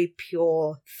very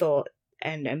pure thought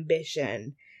and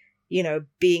ambition, you know,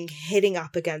 hitting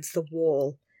up against the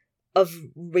wall of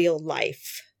real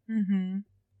life.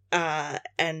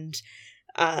 And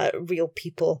real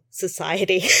people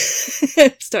society.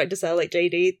 Starting to sound like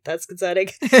JD. That's concerning.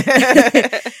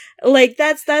 Like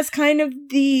that's kind of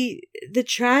the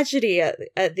tragedy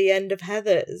at the end of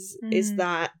Heathers, is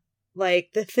that,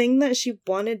 like, the thing that she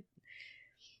wanted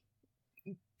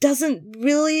doesn't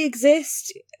really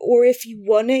exist, or if you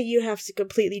want it you have to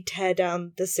completely tear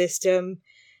down the system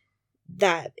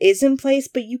that is in place,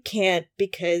 but you can't,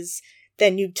 because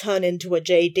then you turn into a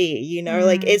JD, you know?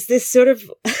 Like, it's this sort of...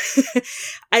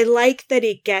 I like that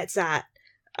it gets at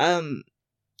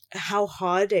how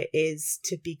hard it is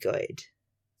to be good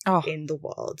in the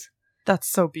world. That's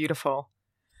so beautiful.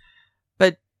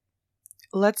 But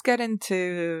let's get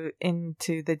into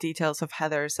the details of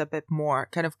Heathers a bit more.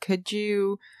 Kind of, could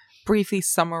you briefly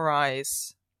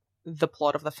summarize the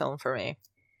plot of the film for me?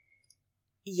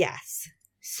 Yes.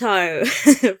 So,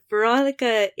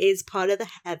 Veronica is part of the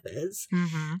Heathers,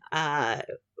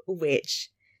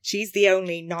 which she's the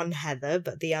only non-Heather,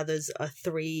 but the others are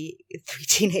three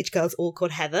teenage girls all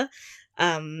called Heather,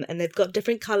 and they've got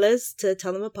different colours to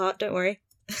tell them apart, don't worry.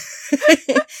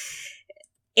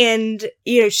 And,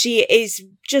 you know, she is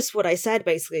just what I said,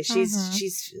 basically.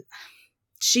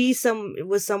 She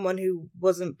was someone who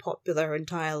wasn't popular her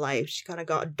entire life. She kind of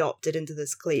got adopted into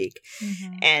this clique.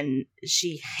 And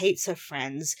she hates her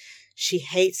friends. She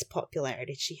hates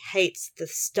popularity. She hates the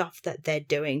stuff that they're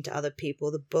doing to other people,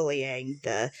 the bullying,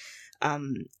 the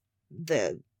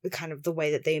kind of the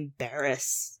way that they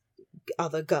embarrass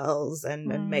other girls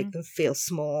and make them feel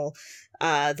small.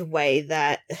 The way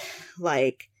that,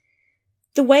 like,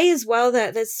 the way as well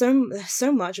that there's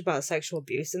so much about sexual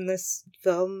abuse in this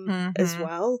film as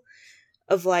well,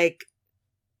 of, like,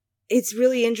 it's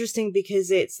really interesting because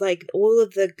it's like all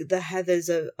of the Heathers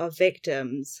are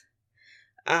victims,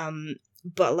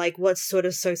 but, like, what's sort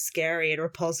of so scary and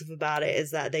repulsive about it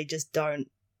is that they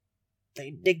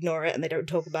ignore it and they don't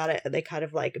talk about it, and they kind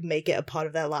of, like, make it a part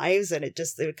of their lives, and it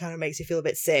kind of makes you feel a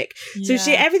bit sick. So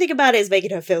everything about it is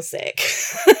making her feel sick.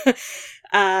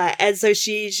 And so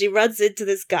she runs into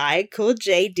this guy called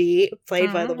JD,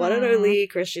 played by the one and only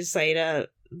Christian Slater,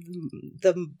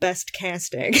 the best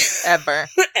casting ever.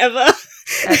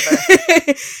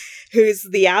 Who's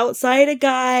the outsider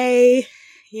guy.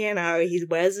 You know, he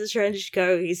wears his trench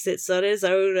coat, he sits on his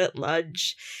own at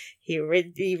lunch, he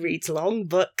reads long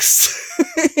books,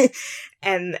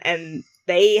 and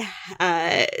they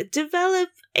develop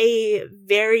a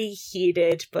very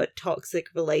heated but toxic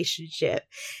relationship,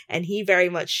 and he very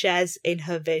much shares in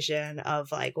her vision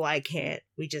of, like, why can't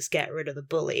we just get rid of the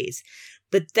bullies?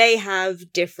 But they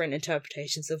have different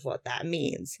interpretations of what that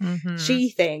means. She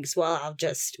thinks, well, I'll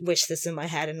just wish this in my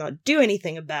head and not do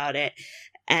anything about it.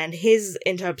 And his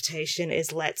interpretation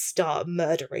is, let's start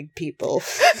murdering people.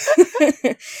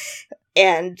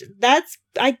 And that's,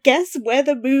 I guess, where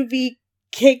the movie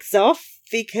kicks off,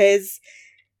 because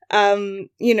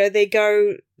they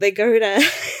go to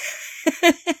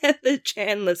the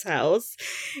Chandler's house,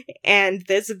 and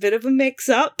there's a bit of a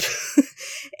mix-up,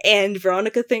 and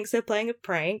Veronica thinks they're playing a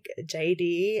prank.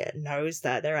 JD knows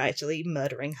that they're actually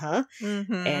murdering her,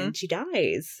 and she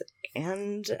dies.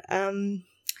 And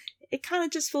it kind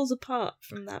of just falls apart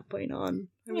from that point on.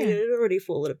 I mean, it had already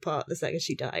fallen apart the second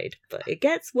she died, but it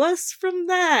gets worse from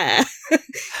there.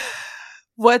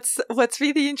 What's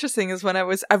really interesting is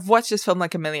I've watched this film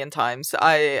like a million times.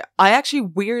 I actually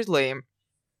weirdly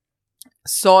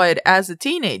saw it as a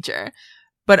teenager,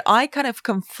 but I kind of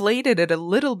conflated it a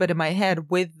little bit in my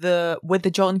head with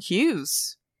the John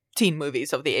Hughes teen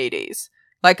movies of the 80s.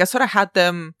 Like I sort of had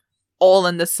them all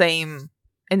in the same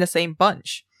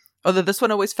bunch. Although this one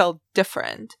always felt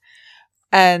different.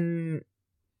 And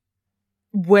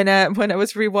when I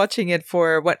was rewatching it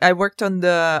for what I worked on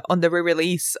the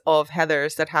re-release of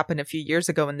Heathers that happened a few years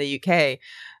ago in the UK,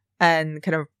 and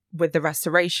kind of with the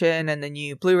restoration and the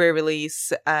new Blu-ray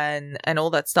release and all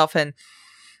that stuff, and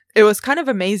it was kind of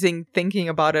amazing thinking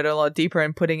about it a lot deeper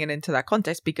and putting it into that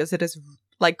context, because it is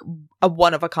like a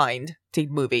one-of-a-kind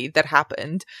teen movie that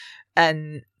happened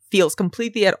and feels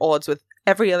completely at odds with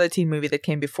every other teen movie that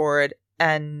came before it,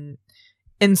 and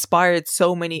inspired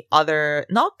so many other,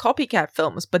 not copycat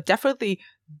films, but definitely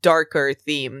darker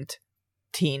themed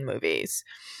teen movies.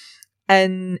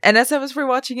 And as I was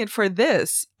rewatching it for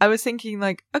this, I was thinking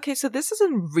like, okay, so this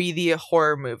isn't really a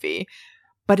horror movie,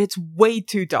 but it's way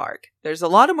too dark. There's a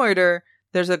lot of murder.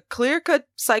 There's a clear-cut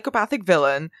psychopathic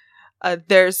villain.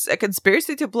 There's a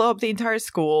conspiracy to blow up the entire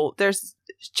school. There's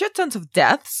shit tons of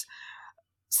deaths.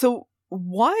 So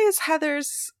why is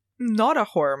Heathers not a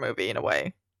horror movie in a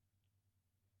way?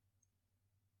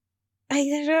 I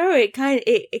don't know. It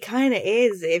kind of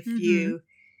is if you.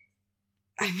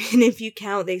 I mean, if you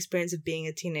count the experience of being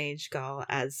a teenage girl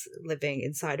as living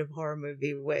inside a horror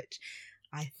movie, which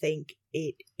I think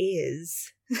it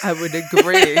is. I would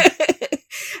agree.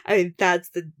 I mean,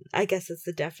 I guess that's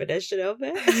the definition of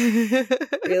it.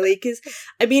 Really, because,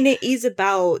 I mean, it is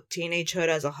about teenagehood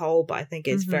as a whole, but I think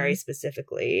it's very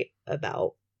specifically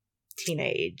about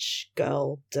teenage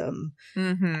girldom,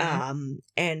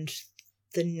 and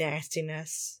the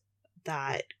nastiness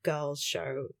that girls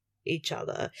show each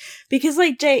other. Because,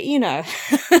 like, JD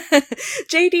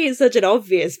is such an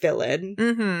obvious villain,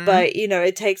 but,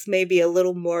 it takes maybe a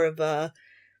little more of a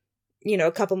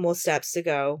couple more steps to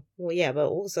go, well, yeah, but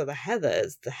also the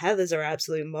Heathers are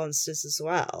absolute monsters as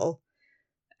well.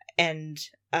 And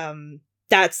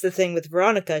that's the thing with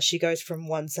Veronica. She goes from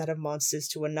one set of monsters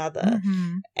to another,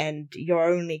 and you're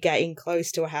only getting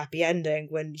close to a happy ending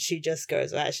when she just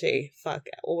goes, actually, fuck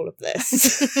all of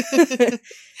this.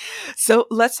 So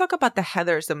let's talk about the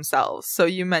Heathers themselves. So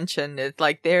you mentioned it,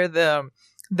 like they're the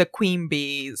queen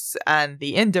bees and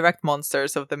the indirect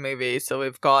monsters of the movie. So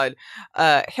we've got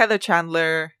Heather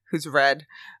Chandler, who's red,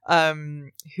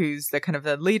 who's the kind of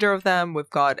the leader of them. We've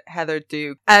got Heather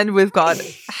Duke, and we've got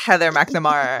Heather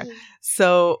McNamara.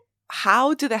 So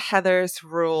how do the Heathers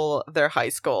rule their high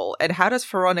school, and how does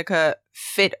Veronica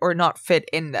fit or not fit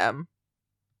in them?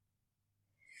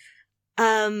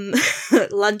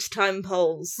 Lunchtime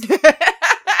polls.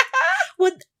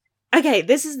 Okay,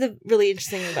 this is the really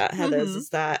interesting thing about Heathers is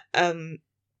that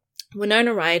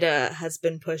Winona Ryder has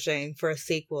been pushing for a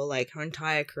sequel like her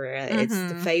entire career. It's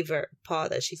the favorite part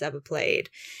that she's ever played.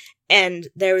 And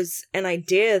there was an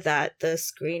idea that the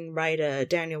screenwriter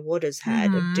Daniel Waters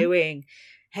had of doing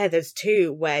Heathers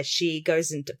 2, where she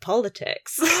goes into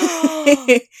politics.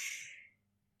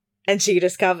 And she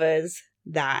discovers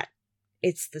that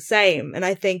it's the same. And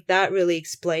I think that really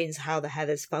explains how the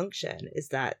Heathers function, is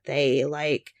that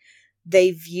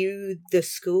they view the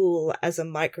school as a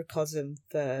microcosm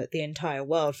for the entire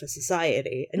world, for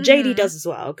society. And JD does as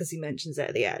well, because he mentions it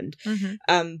at the end.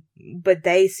 But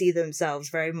they see themselves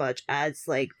very much as,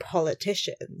 like,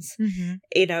 politicians.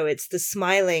 It's the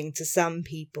smiling to some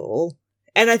people.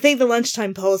 And I think the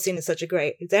lunchtime poll scene is such a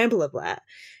great example of that.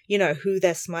 Who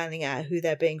they're smiling at, who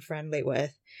they're being friendly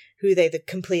with, who they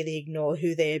completely ignore,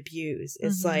 who they abuse.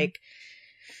 It's like,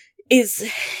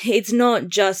 it's not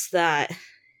just that...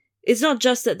 It's not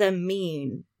just that they're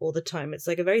mean all the time. It's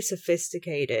like a very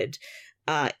sophisticated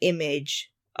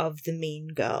image of the mean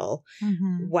girl,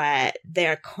 where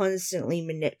they're constantly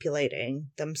manipulating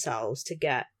themselves to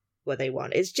get what they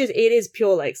want. It is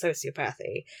pure, like,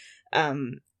 sociopathy.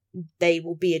 They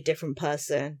will be a different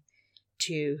person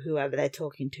to whoever they're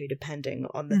talking to, depending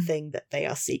on the thing that they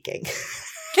are seeking.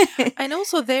 And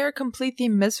also, they are completely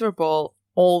miserable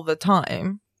all the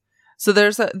time. So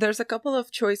there's a couple of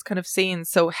choice kind of scenes.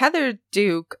 So Heather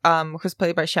Duke, who's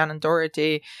played by Shannon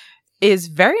Doherty, is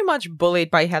very much bullied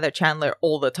by Heather Chandler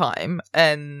all the time,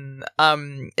 and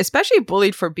especially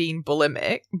bullied for being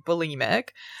bulimic.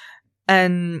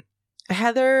 And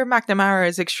Heather McNamara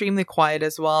is extremely quiet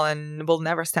as well, and will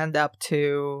never stand up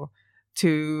to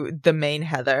the main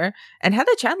Heather. And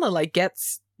Heather Chandler like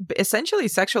gets essentially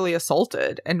sexually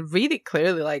assaulted and really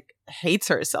clearly like hates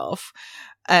herself,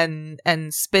 and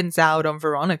spins out on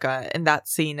Veronica in that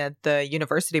scene at the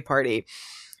university party.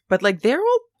 But like they're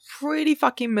all pretty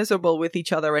fucking miserable with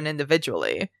each other and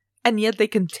individually, and yet they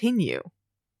continue.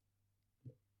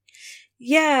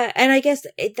 Yeah, and I guess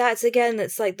that's again,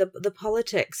 it's like the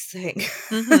politics thing.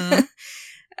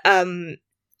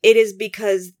 It is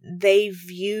because they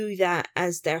view that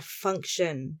as their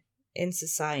function in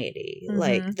society.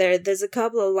 Like there's a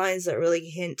couple of lines that really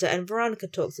hint at, and Veronica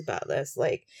talks about this,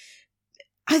 like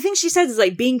I think she says it's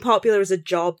like being popular is a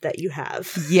job that you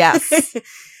have. Yes.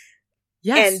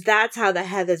 Yes. And that's how the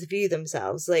Heathers view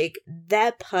themselves. Like,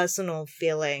 their personal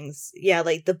feelings,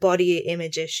 like, the body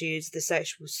image issues, the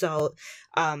sexual assault,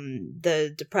 I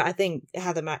think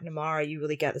Heather McNamara, you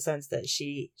really get the sense that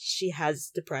she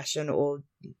has depression or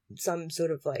some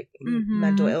sort of, like,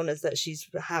 mental illness that she's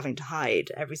having to hide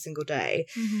every single day.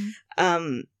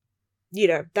 That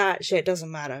shit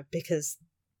doesn't matter because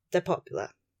they're popular.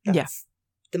 That's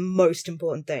the most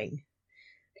important thing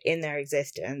in their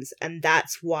existence, and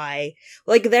that's why,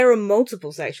 like, there are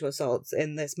multiple sexual assaults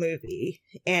in this movie,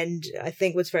 and I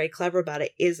think what's very clever about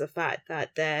it is the fact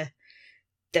that they're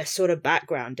sort of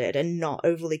backgrounded and not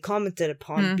overly commented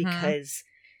upon, because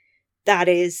that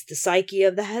is the psyche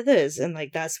of the Heathers, and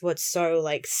like that's what's so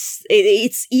like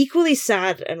it's equally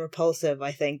sad and repulsive.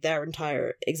 I think their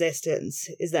entire existence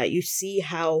is that you see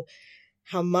how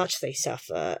much they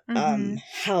suffer,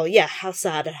 how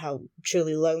sad and how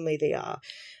truly lonely they are.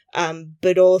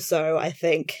 But also, I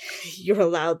think you're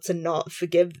allowed to not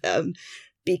forgive them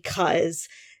because,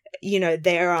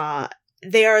 they are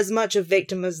as much a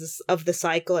victim of the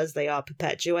cycle as they are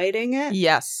perpetuating it.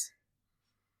 Yes.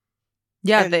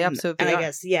 Yeah, they absolutely are. And I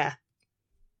guess,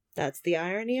 that's the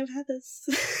irony of Heathers.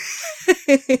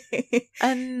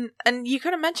 And you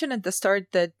kind of mentioned at the start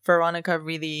that Veronica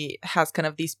really has kind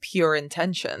of these pure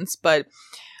intentions, but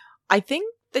I think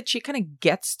that she kind of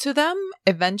gets to them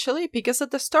eventually, because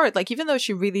at the start, like, even though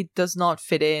she really does not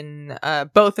fit in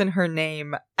both in her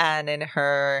name and in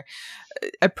her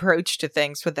approach to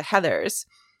things with the Heathers,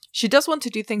 she does want to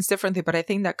do things differently, but I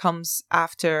think that comes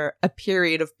after a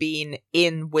period of being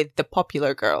in with the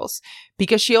popular girls,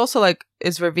 because she also like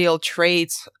is revealed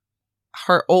trades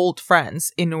her old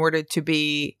friends in order to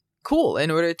be cool, in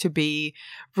order to be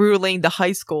ruling the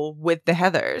high school with the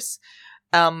Heathers.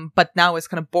 But now is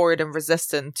kind of bored and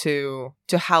resistant to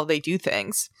how they do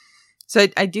things. So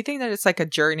I do think that it's like a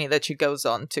journey that she goes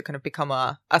on to kind of become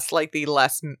a slightly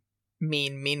less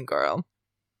mean girl.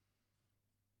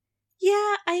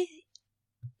 Yeah, I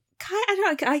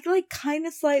like kind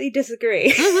of slightly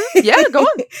disagree. Yeah, go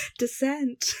on.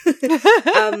 Dissent.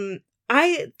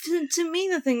 To me,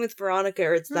 the thing with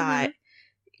Veronica is that,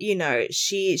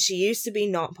 she used to be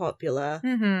not popular.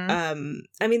 I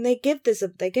mean, they give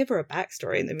her a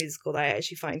backstory in the musical that I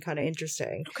actually find kind of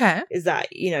interesting. Okay. Is that,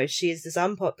 she is this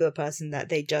unpopular person that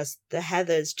the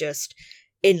Heathers just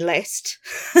enlist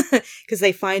because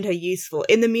they find her useful.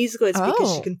 In the musical, it's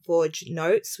because she can forge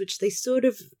notes, which they sort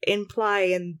of imply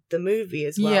in the movie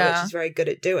as well, which is very good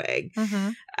at doing.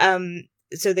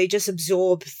 So they just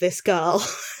absorb this girl.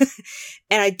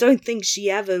 And I don't think she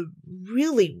ever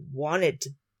really wanted to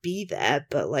be there,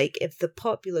 but like, if the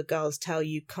popular girls tell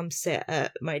you, come sit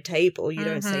at my table, you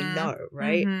don't say no,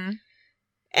 right?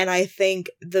 And I think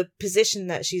the position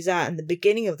that she's at in the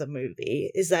beginning of the movie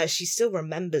is that she still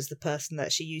remembers the person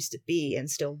that she used to be and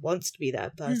still wants to be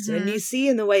that person. And you see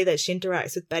in the way that she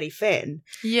interacts with Betty Finn,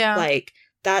 like,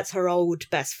 that's her old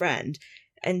best friend,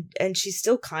 and she's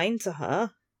still kind to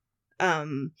her,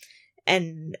 and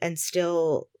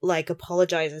still like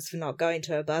apologizes for not going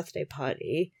to her birthday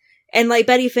party. And like,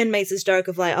 Betty Finn makes this joke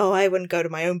of like, oh, I wouldn't go to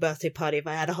my own birthday party if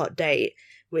I had a hot date,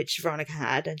 which Veronica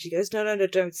had. And she goes, no,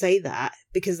 don't say that,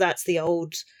 because that's the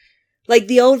old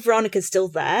Veronica's still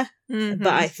there. But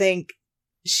I think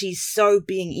she's so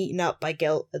being eaten up by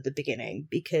guilt at the beginning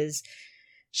because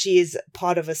she is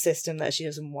part of a system that she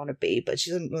doesn't want to be, but she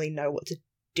doesn't really know what to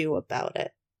do about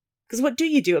it. Because what do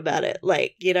you do about it?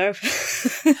 Like,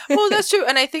 Well, that's true.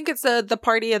 And I think it's the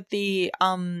party at the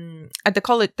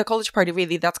college party,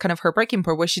 really, that's kind of her breaking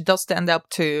point, where she does stand up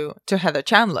to Heather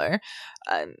Chandler.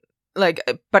 But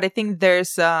I think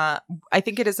I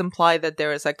think it is implied that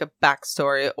there is like a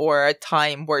backstory or a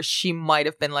time where she might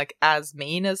have been like as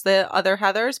mean as the other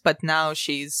Heathers, but now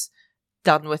she's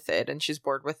done with it and she's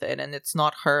bored with it and it's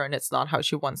not her and it's not how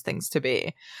she wants things to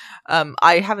be.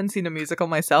 I haven't seen a musical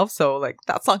myself, so like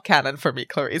that's not canon for me,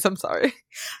 Clarice. I'm sorry.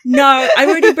 No, I'm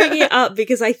already bringing it up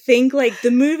because I think like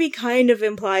the movie kind of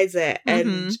implies it,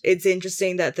 and it's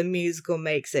interesting that the musical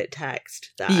makes it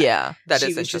text that. Yeah, that she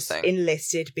is was interesting. Just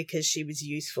enlisted because she was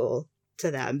useful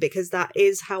to them, because that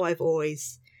is how I've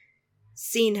always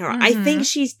seen her. I think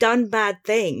she's done bad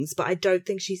things, but I don't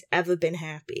think she's ever been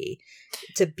happy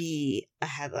to be a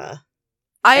Heather.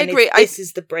 I agree. This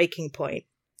is the breaking point.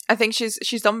 I think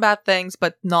she's done bad things,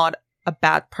 but not a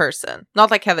bad person.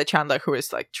 Not like Heather Chandler, who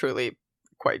is like truly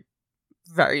quite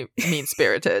very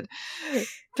mean-spirited.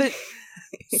 But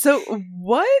so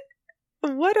what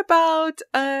about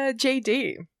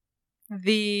JD?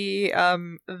 The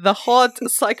hot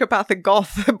psychopathic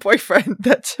goth boyfriend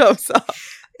that shows up.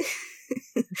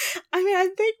 I mean, I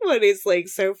think what is like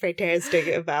so fantastic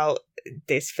about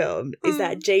this film is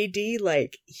that JD,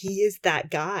 like, he is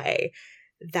that guy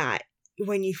that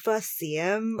when you first see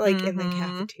him, like, in the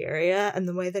cafeteria, and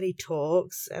the way that he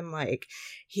talks, and like,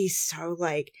 he's so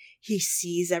like, he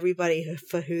sees everybody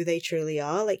for who they truly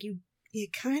are. Like, you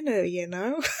kind of, you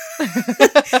know,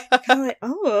 kind of like,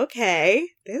 oh, okay,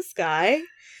 this guy.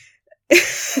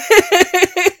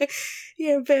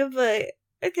 Yeah, a bit of a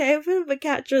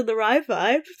Catcher in the Rye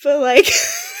vibe, but like,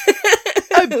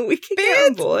 we can get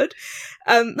on board.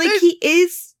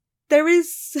 There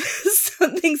is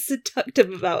something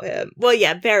seductive about him. Well,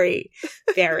 yeah, very,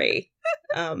 very.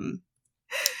 I'm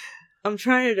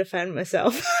trying to defend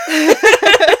myself.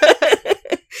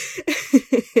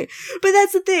 But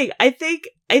that's the thing. I think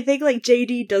like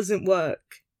JD doesn't work.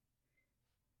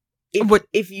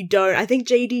 If you don't, I think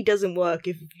JD doesn't work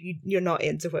if you're not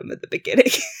into him at the beginning.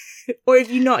 Or if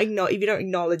you don't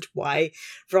acknowledge why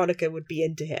Veronica would be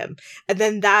into him. And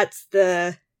then that's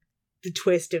the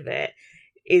twist of it,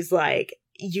 is like,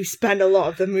 you spend a lot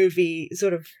of the movie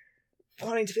sort of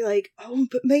wanting to be like, oh,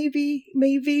 but maybe,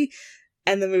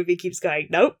 and the movie keeps going,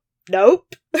 nope, no,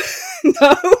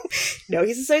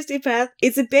 he's a sociopath.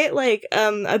 It's a bit like,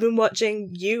 I've been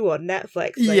watching You on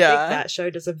Netflix. I think that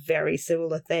show does a very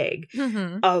similar thing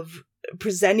of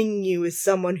presenting you as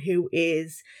someone who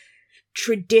is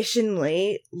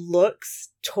traditionally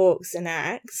looks, talks, and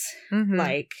acts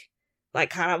like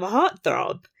kind of a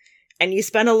heartthrob, and you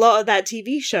spend a lot of that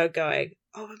TV show going,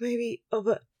 oh, but maybe,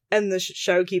 and the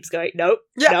show keeps going, nope,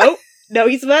 no,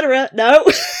 he's a murderer, no.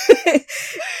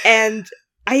 And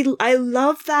I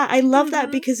love that. I love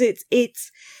that because it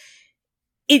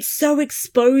so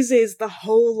exposes the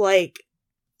whole like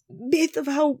myth of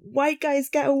how white guys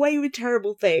get away with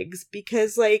terrible things,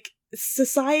 because like,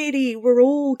 society, we're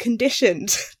all conditioned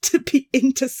to be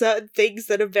into certain things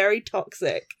that are very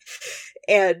toxic,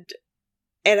 and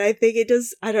I think it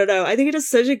does. I don't know. I think it does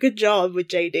such a good job with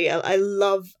JD. I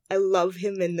love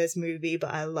him in this movie,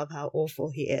 but I love how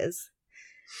awful he is.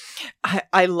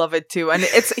 I love it too, and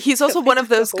he's also one of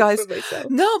those guys.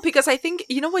 No, because I think,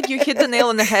 you know what, you hit the nail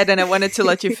on the head, and I wanted to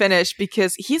let you finish,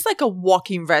 because he's like a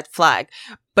walking red flag,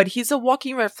 but he's a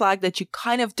walking red flag that you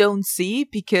kind of don't see,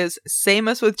 because same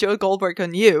as with Joe Goldberg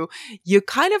on You,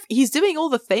 he's doing all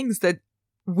the things that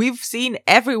we've seen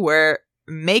everywhere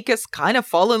make us kind of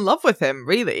fall in love with him,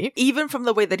 really. Even from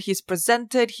the way that he's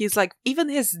presented, he's like, even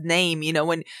his name, you know,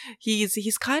 when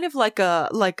he's kind of like a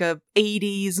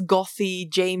 80s gothy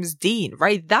James Dean,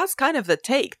 right? That's kind of the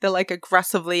take. The like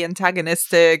aggressively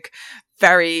antagonistic,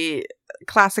 very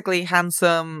classically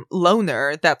handsome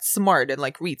loner that's smart and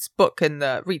like reads books in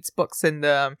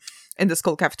the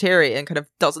school cafeteria and kind of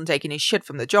doesn't take any shit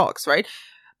from the jocks, right?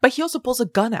 But he also pulls a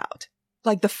gun out,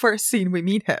 like the first scene we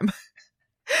meet him.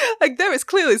 Like, there is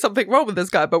clearly something wrong with this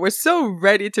guy, but we're so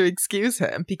ready to excuse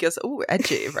him because, oh,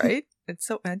 edgy, right? It's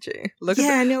so edgy. Look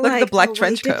at the black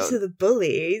trench coat. To the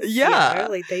bullies, yeah, you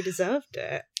know, like they deserved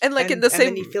it. And like in the same,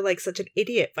 and then you feel like such an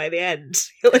idiot by the end.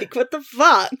 You're like, what the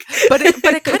fuck? But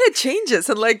it kind of changes.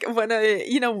 And like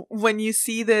when you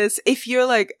see this, if you're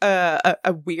like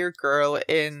a weird girl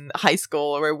in high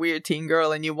school or a weird teen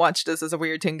girl, and you watch this as a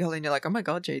weird teen girl, and you're like, oh my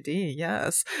god, JD,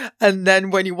 yes. And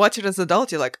then when you watch it as an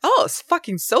adult, you're like, oh, it's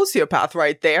fucking sociopath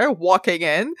right there walking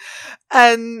in.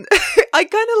 And I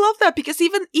kind of love that, because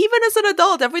even as an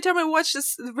adult, every time I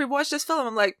rewatch this film,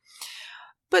 I'm like,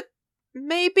 but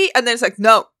maybe. And then it's like,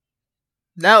 no,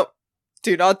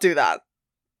 do not do that.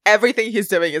 Everything he's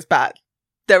doing is bad.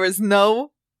 There is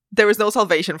no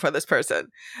salvation for this person.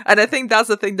 And I think that's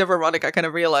the thing that Veronica kind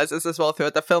of realizes as well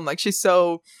throughout the film. Like,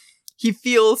 he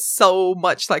feels so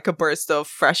much like a burst of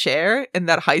fresh air in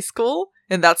that high school,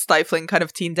 in that stifling kind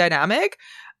of teen dynamic.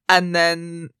 And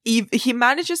then he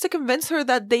manages to convince her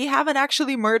that they haven't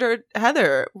actually murdered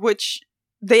Heather, which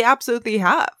they absolutely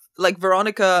have. Like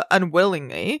Veronica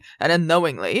unwillingly and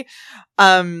unknowingly.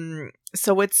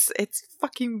 So it's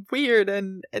fucking weird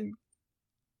and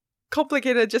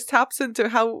complicated. It just taps into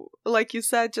how, like you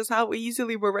said, just how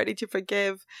easily we're ready to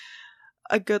forgive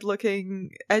a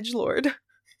good-looking edgelord.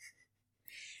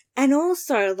 And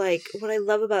also, like, what I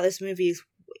love about this movie is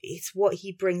it's what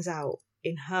he brings out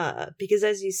in her. Because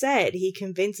as you said, he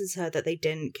convinces her that they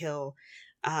didn't kill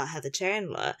Heather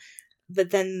Chandler.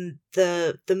 But then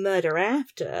the murder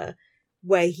after,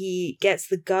 where he gets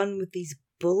the gun with these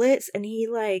bullets, and he,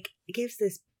 like, gives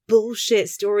this bullshit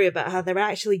story about how they're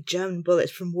actually German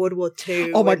bullets from World War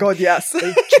II. Oh my god, yes.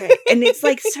 And it's,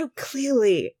 like, it's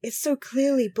so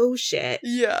clearly bullshit.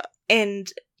 Yeah.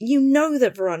 And you know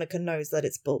that Veronica knows that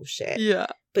it's bullshit. Yeah.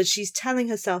 But she's telling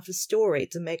herself a story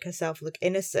to make herself look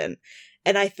innocent.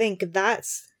 And I think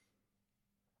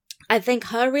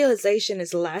her realization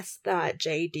is less that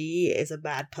JD is a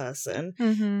bad person,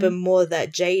 but more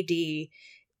that JD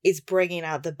is bringing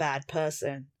out the bad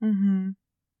person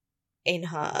in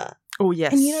her. Oh,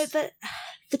 yes. And you know,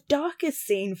 the darkest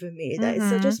scene for me, that is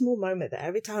such a small moment that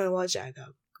every time I watch it, I go,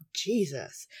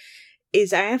 Jesus,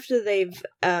 is after they've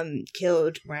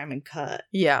killed Ram and Kurt.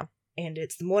 Yeah. And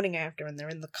it's the morning after, and they're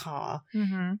in the car,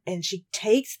 and she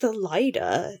takes the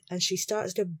lighter and she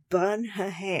starts to burn her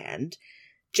hand,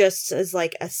 just as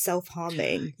like a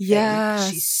self-harming.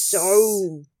 Yes. She's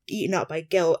so eaten up by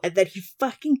guilt, and then he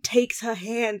fucking takes her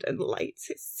hand and lights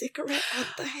his cigarette on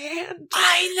the hand.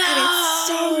 I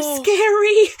know. And it's so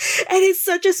scary, and it's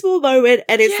such a small moment,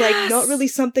 and it's like not really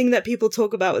something that people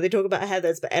talk about when they talk about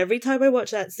Heathers, but every time I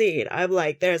watch that scene, I'm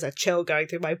like, there's a chill going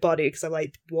through my body, because I'm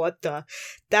like, what the?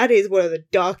 That is one of the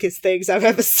darkest things I've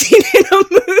ever seen in a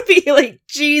movie. Like,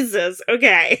 Jesus,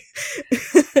 okay.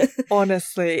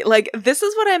 Honestly, like, this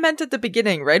is what I meant at the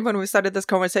beginning, right? When we started this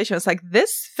conversation, it's like,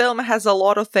 this film has a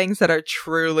lot of things that are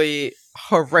truly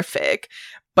horrific,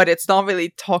 but it's not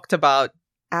really talked about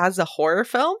as a horror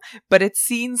film. But it's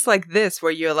scenes like this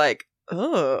where you're like,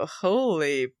 oh,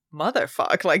 holy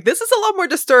motherfuck. Like, this is a lot more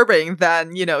disturbing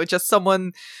than, you know, just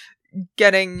someone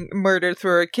getting murdered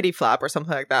through a kitty flap or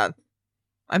something like that.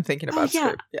 I'm thinking about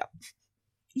Scream. Yeah.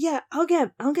 Yeah, I'll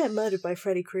get murdered by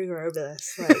Freddy Krueger over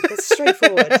this. Like, it's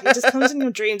straightforward. He just comes in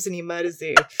your dreams and he murders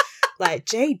you. Like,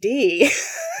 JD,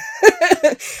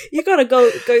 you gotta go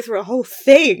through a whole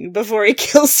thing before he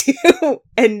kills you,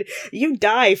 and you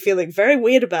die feeling very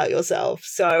weird about yourself.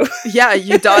 So yeah,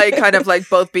 you die kind of like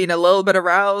both being a little bit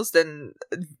aroused and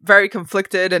very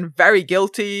conflicted and very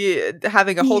guilty,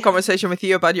 having a whole conversation with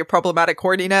you about your problematic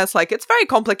horniness. Like, it's very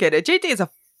complicated. JD is a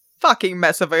fucking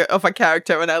mess of a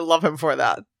character, and I love him for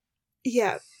that.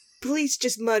 Yeah, please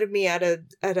just murder me at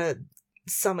a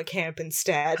summer camp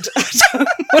instead.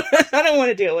 I don't want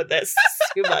to deal with this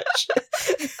too much.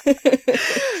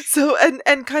 So,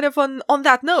 and kind of on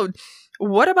that note,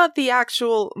 what about the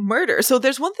actual murder? So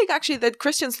there's one thing actually that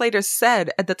Christian Slater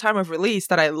said at the time of release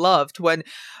that I loved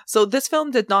so this film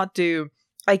did not do,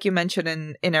 like you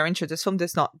mentioned in our intro, this film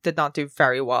did not do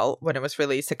very well when it was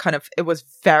released. It was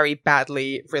very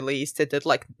badly released. It did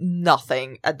like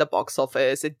nothing at the box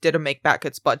office. It didn't make back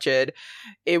its budget.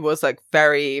 It was like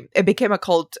it became a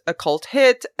cult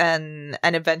hit and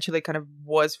eventually kind of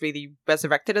was really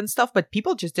resurrected and stuff, but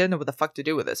people just didn't know what the fuck to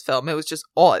do with this film. It was just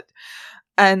odd.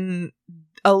 And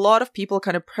a lot of people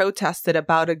kind of protested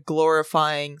about it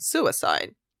glorifying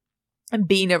suicide and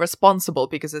being irresponsible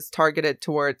because it's targeted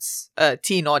towards a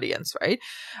teen audience, right?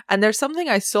 And there's something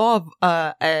I saw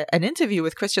of an interview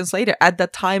with Christian Slater at the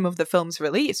time of the film's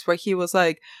release where he was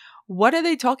like, what are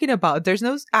they talking about? There's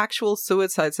no actual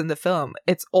suicides in the film.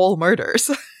 It's all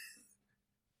murders.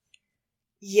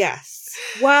 Yes.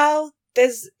 Well,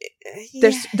 there's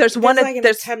one like an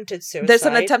attempted suicide. There's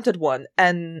an attempted one.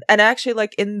 And actually,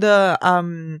 like, in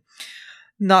the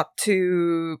not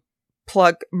to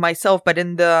plug myself, but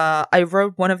I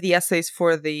wrote one of the essays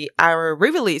for our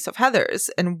re-release of Heathers,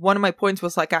 and one of my points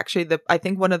was like, actually, I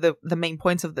think one of the main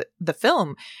points of the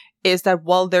film is that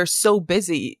while they're so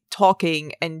busy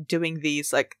talking and doing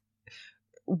these like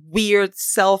weird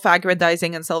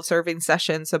self-aggrandizing and self-serving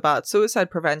sessions about suicide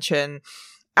prevention,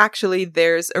 actually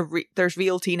there's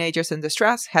real teenagers in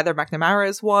distress. Heather McNamara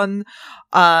is one.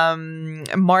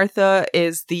 Martha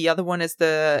is the other one, is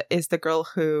the girl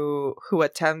who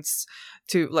attempts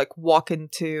to like walk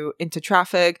into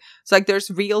traffic. So like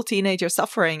there's real teenagers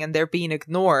suffering and they're being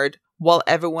ignored while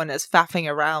everyone is faffing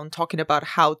around talking about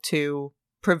how to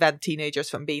prevent teenagers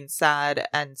from being sad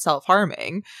and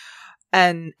self-harming.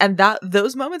 And that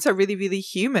those moments are really, really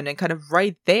human and kind of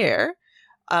right there.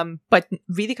 But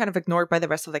really kind of ignored by the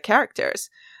rest of the characters.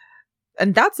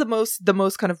 And that's the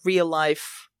most kind of real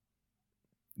life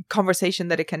conversation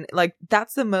that it can, like,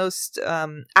 that's the most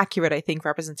accurate, I think,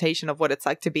 representation of what it's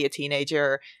like to be a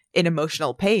teenager in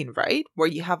emotional pain, right? Where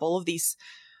you have all of these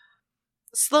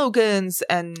slogans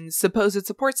and supposed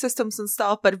support systems and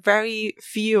stuff, but very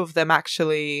few of them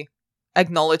actually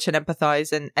acknowledge and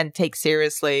empathize and take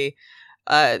seriously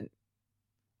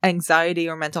anxiety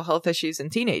or mental health issues in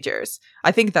teenagers.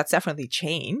 I think that's definitely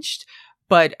changed,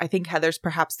 but I think Heathers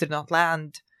perhaps did not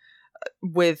land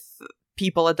with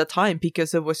people at the time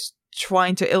because it was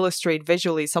trying to illustrate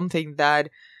visually something that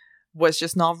was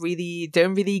just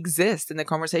didn't really exist in the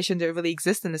conversation, didn't really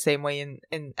exist in the same way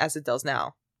in as it does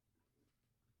now.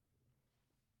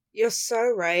 You're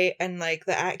so right, and like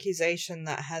the accusation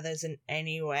that Heathers in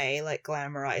any way like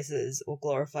glamorizes or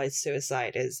glorifies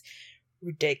suicide is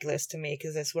ridiculous to me,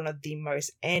 because it's one of the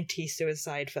most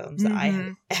anti-suicide films that I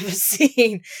have ever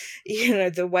seen. You know,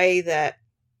 the way that,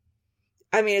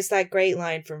 I mean, it's that great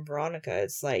line from Veronica.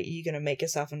 It's like, you're gonna make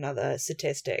yourself another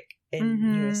statistic in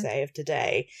USA of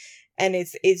today, and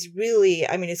it's really,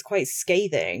 I mean, it's quite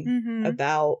scathing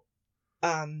about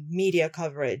media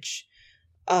coverage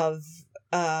of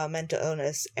mental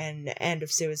illness and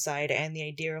of suicide, and the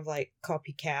idea of like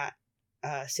copycat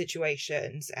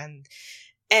situations and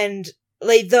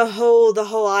like the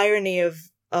whole irony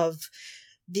of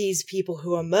these people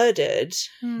who are murdered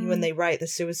when they write the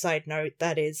suicide note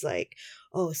that is like,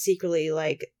 oh, secretly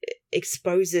like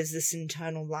exposes this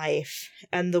internal life,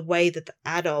 and the way that the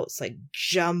adults like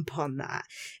jump on that,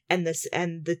 and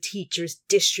the teacher is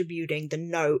distributing the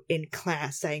note in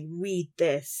class saying, read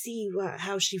this, see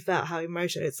how she felt, how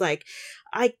emotional. It's like,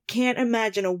 I can't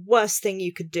imagine a worse thing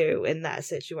you could do in that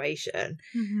situation.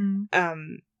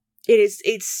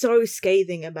 It's so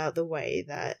scathing about the way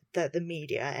that the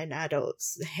media and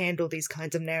adults handle these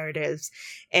kinds of narratives,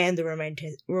 and the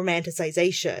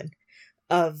romanticization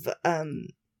of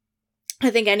I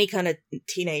think any kind of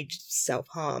teenage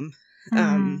self-harm,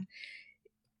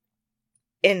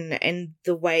 in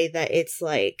the way that it's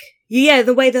like, yeah,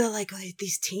 the way that they're like, oh,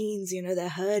 these teens, you know, they're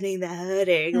hurting,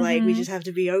 like, we just have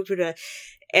to be open to,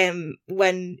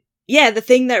 when, yeah, the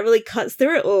thing that really cuts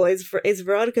through it all is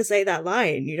Veronica say that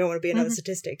line, you don't want to be another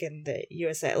statistic in the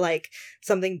USA, like,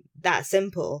 something that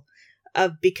simple,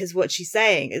 because what she's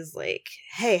saying is like,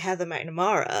 hey, Heather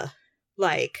McNamara,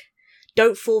 like,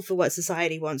 don't fall for what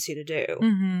society wants you to do.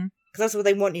 Because that's what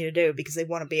they want you to do, because they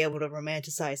want to be able to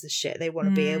romanticize this shit. They want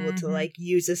to be able to, like,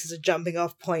 use this as a jumping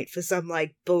off point for some,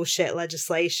 like, bullshit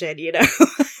legislation, you know?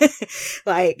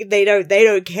 Like, they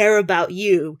don't care about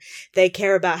you. They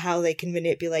care about how they can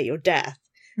manipulate your death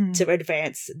to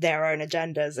advance their own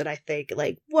agendas. And I think,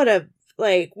 like,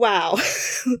 wow.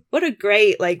 What a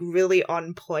great, like, really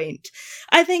on point.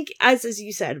 I think, as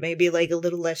you said, maybe, like, a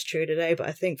little less true today, but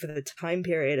I think for the time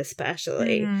period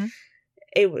especially,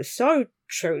 it was so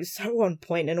true, so on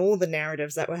point, and all the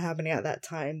narratives that were happening at that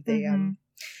time. And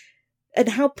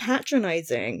how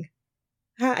patronizing.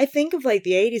 I think of, like,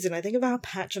 the 80s, and I think of how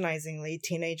patronizingly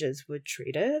teenagers were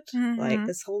treated. Like,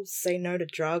 this whole say no to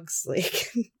drugs,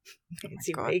 like,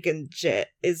 Nancy Reagan shit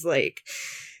is, like...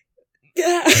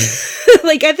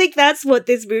 like, I think that's what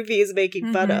this movie is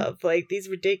making fun of, like these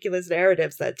ridiculous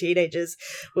narratives that teenagers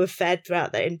were fed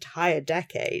throughout the entire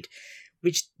decade,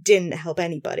 which didn't help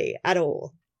anybody at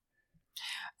all.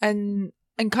 And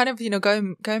kind of, you know,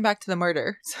 going back to the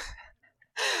murder,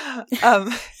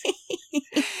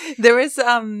 there is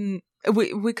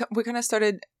we kind of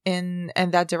started in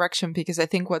that direction, because I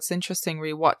think what's interesting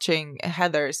rewatching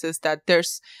Heathers is that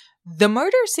the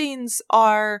murder scenes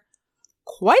are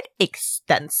quite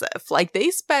extensive. Like, they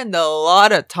spend a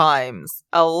lot of time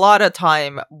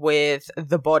with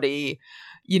the body.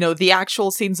 You know, the actual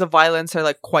scenes of violence are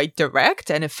like quite direct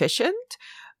and efficient,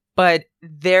 but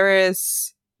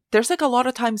there's like a lot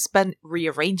of time spent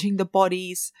rearranging the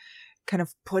bodies, kind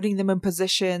of putting them in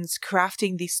positions,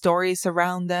 crafting these stories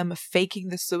around them, faking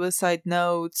the suicide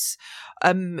notes,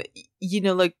 you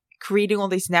know, like creating all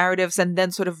these narratives, and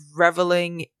then sort of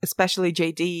reveling, especially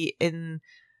JD, in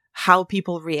how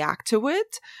people react to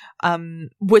it,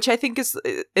 which I think is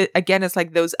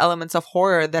like those elements of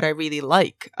horror that I really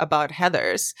like about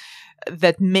Heathers,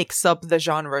 that mix up the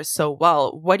genre so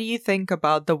well. What do you think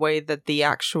about the way that the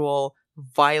actual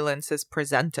violence is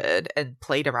presented and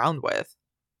played around with?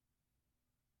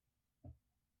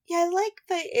 Yeah, I like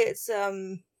that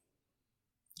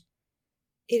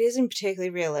it isn't particularly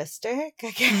realistic,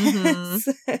 I guess.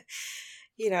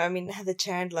 You know, I mean, Heather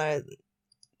Chandler,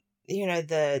 you know,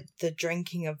 the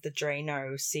drinking of the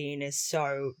Drano scene is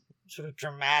so sort of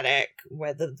dramatic,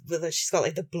 where she's got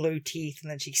like the blue teeth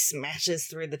and then she smashes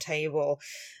through the table,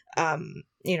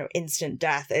 you know, instant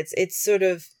death. It's sort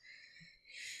of,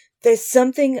 there's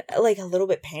something like a little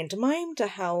bit pantomime to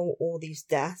how all these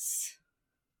deaths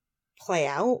play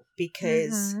out,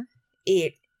 because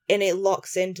it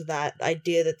locks into that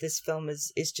idea that this film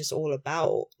is just all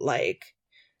about like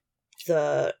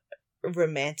the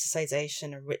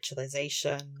romanticization and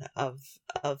ritualization of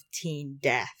teen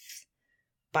death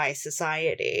by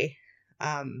society.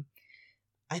 I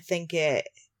think it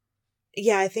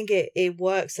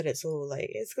works that it's all like,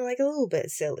 it's like a little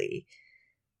bit silly,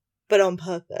 but on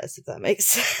purpose, if that makes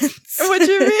sense. What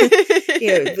do you mean?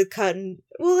 The Cutting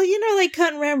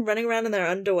Ram running around in their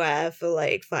underwear for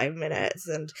like 5 minutes,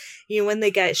 and when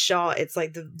they get shot, it's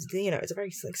like it's a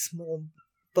very like small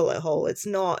bullet hole. It's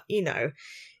not, it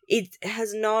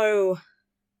has no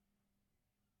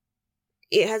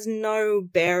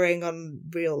bearing on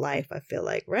real life, I feel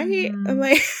like, right? Am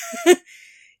I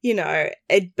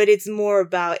but it's more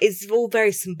about, it's all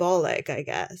very symbolic, I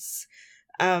guess.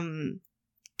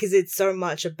 Because it's so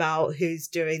much about who's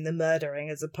doing the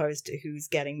murdering as opposed to who's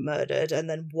getting murdered, and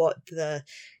then what the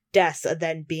deaths are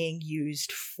then being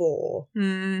used for.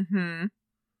 Mm-hmm.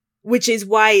 Which is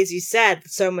why, as you said,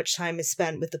 so much time is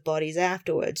spent with the bodies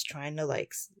afterwards, trying to,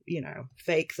 like,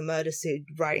 fake the murder suit,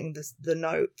 writing the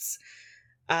notes.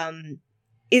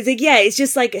 It's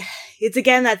just like, it's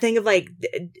again that thing of like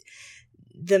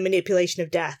the manipulation of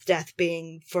death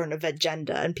being for an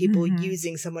agenda, and people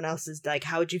using someone else's, like,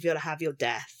 how would you feel to have your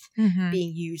death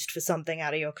being used for something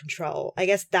out of your control? I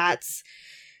guess that's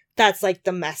like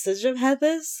the message of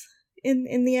Heathers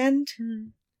in the end.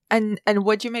 And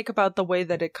what do you make about the way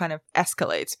that it kind of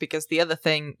escalates? Because the other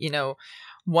thing,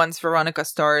 once Veronica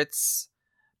starts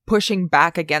pushing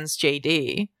back against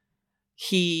JD,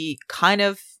 he kind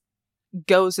of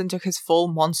goes into his full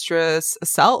monstrous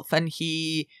self, and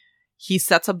he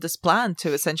sets up this plan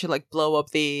to essentially like blow up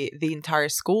the entire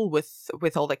school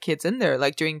with all the kids in there,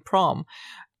 like during prom.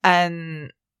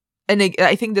 And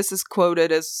I think this is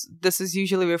quoted as, this is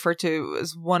usually referred to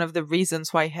as one of the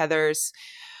reasons why Heathers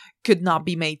could not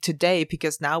be made today,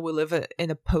 because now we live in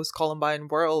a post-Columbine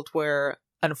world where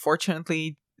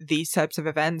unfortunately these types of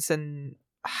events and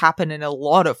happen in a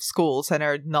lot of schools and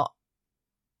are not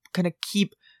going to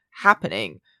keep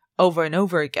happening over and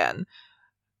over again.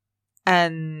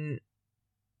 And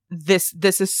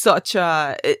this is such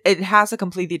a, it has a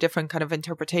completely different kind of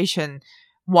interpretation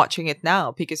watching it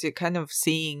now, because you're kind of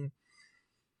seeing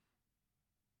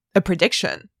a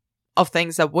prediction of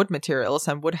things that would materialize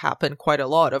and would happen quite a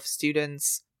lot, of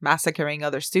students massacring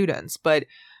other students. But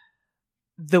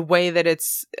the way that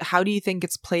it's, how do you think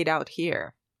it's played out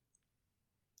here?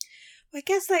 I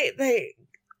guess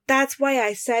that's why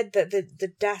I said that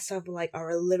the deaths are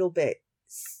a little bit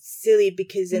silly,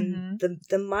 because in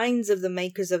the minds of the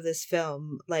makers of this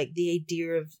film, like the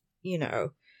idea of,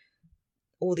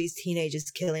 all these teenagers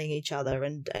killing each other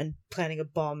and planting a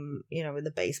bomb, in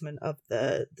the basement of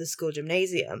the school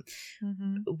gymnasium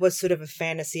was sort of a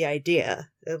fantasy idea.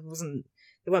 They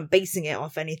weren't basing it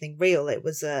off anything real. It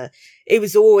was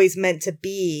always meant to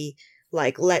be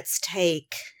like, let's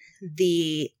take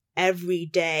the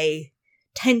everyday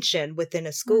tension within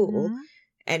a school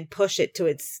and push it to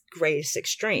its greatest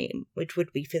extreme, which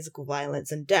would be physical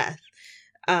violence and death.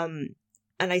 And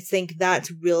I think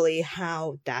that's really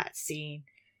how that scene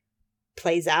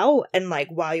plays out. And like,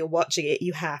 while you're watching it,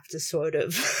 you have to sort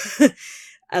of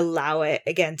allow it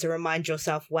again to remind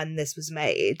yourself when this was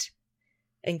made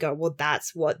and go, well,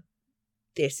 that's what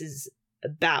this is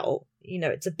about.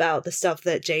 It's about the stuff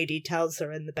that JD tells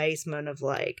her in the basement of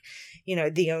like,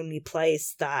 the only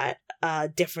place that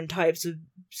different types of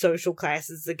social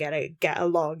classes are gonna get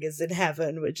along is in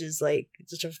heaven, which is like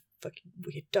such a fucking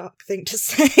weird, dark thing to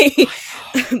say.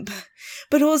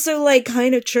 but also like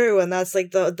kind of true, and that's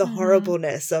like the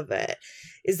horribleness of it,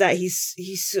 is that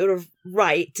he's sort of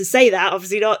right to say that,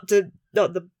 obviously not the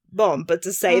bomb, but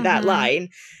to say that line.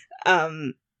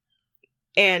 And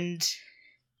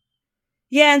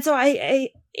so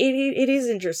it is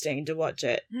interesting to watch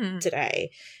it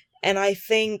today. And I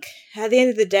think at the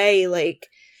end of the day, like,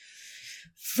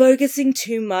 focusing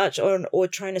too much on or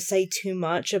trying to say too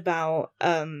much about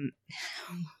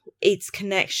its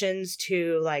connections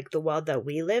to like the world that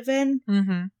we live in,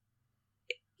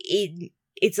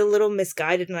 it's a little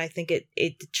misguided, and I think it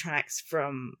detracts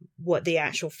from what the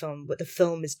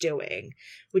film is doing,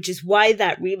 which is why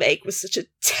that remake was such a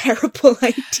terrible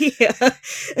idea.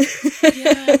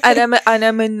 Yeah. And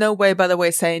I'm in no way, by the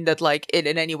way, saying that like it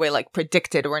in any way like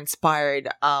predicted or inspired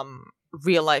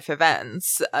real life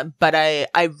events, but I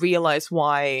realize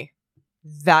why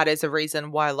that is a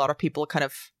reason why a lot of people kind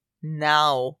of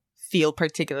now feel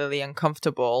particularly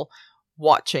uncomfortable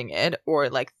watching it, or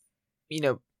like,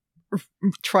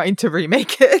 trying to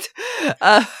remake it.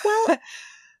 Well,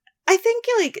 I think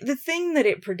like the thing that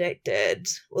it predicted,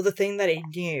 or the thing that it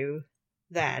knew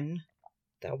then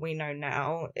that we know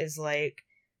now, is like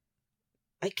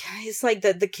it's like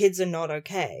that the kids are not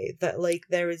okay. That like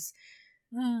there is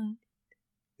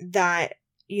that,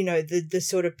 you know, the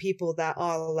sort of people that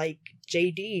are like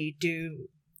JD do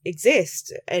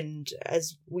exist, and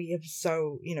as we have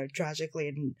so, you know, tragically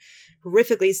and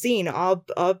horrifically seen, are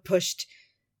pushed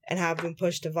and have been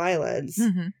pushed to violence.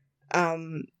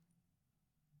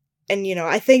 And, you know,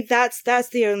 I think that's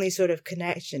the only sort of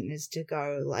connection, is to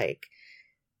go like,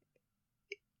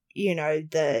 you know,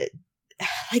 the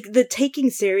taking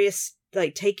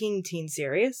teens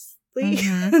seriously.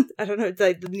 I don't know,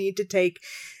 like the need to take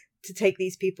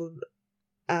these people,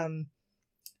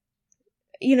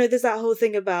 you know, there's that whole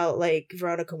thing about like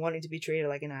Veronica wanting to be treated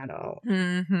like an adult,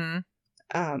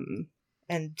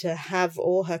 and to have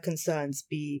all her concerns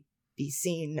be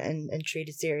seen and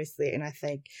treated seriously. And I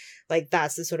think like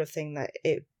that's the sort of thing that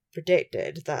it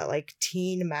predicted, that like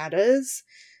teen matters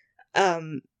are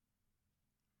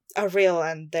real,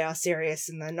 and they are serious,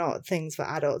 and they're not things for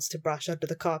adults to brush under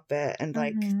the carpet. And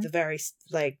like the very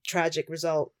like tragic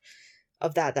result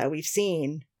of that we've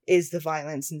seen is the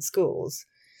violence in schools.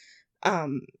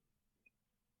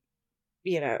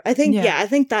 You know, I think I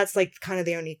think that's like kind of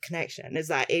the only connection, is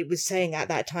that it was saying at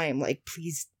that time, like,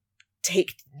 please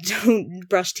don't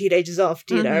brush teenagers off,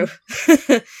 you know.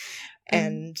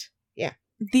 And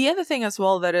the other thing as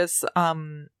well that is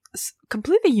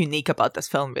completely unique about this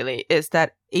film really is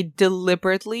that it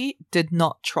deliberately did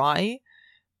not try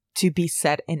to be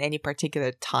set in any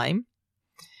particular time.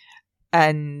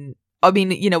 And I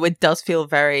mean, you know, it does feel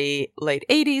very late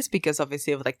 80s because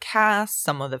obviously of the cast,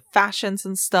 some of the fashions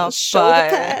and stuff. Shoulder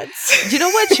pads. You know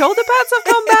what? Shoulder pads have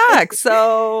come back.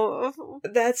 So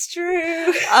that's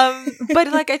true.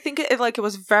 But like, I think it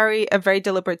was a very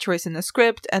deliberate choice in the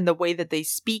script, and the way that they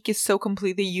speak is so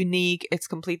completely unique. It's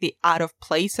completely out of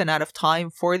place and out of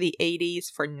time for the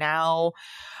 80s, for now.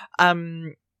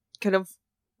 Kind of,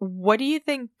 what do you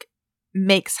think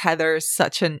makes Heather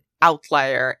such an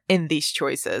outlier in these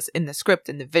choices, in the script,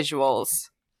 in the visuals?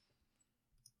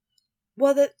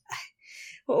 Well,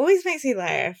 what always makes me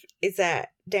laugh is that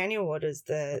Daniel Waters,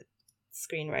 the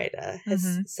screenwriter,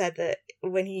 has said that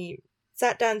when he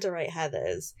sat down to write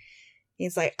Heathers,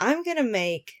 he's like, I'm gonna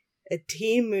make a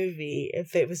teen movie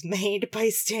if it was made by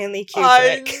Stanley Kubrick.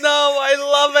 I know, I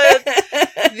love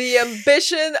it. The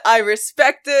ambition, I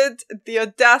respect it. The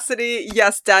audacity,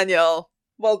 yes, Daniel.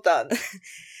 Well done.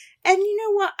 And you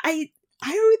know what? I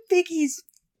don't think he's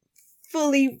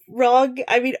fully wrong.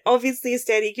 I mean, obviously,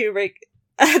 Stanley Kubrick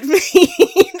had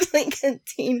made like a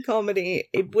teen comedy,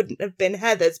 it wouldn't have been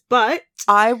Heathers, but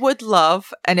I would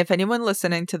love, and if anyone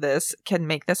listening to this can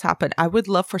make this happen, I would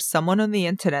love for someone on the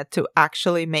internet to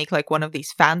actually make like one of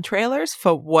these fan trailers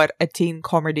for what a teen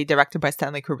comedy directed by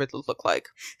Stanley Kubrick would look like.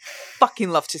 Fucking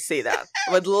love to see that.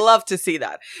 I would love to see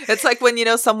that. It's like when, you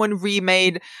know, someone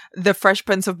remade The Fresh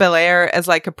Prince of Bel-Air as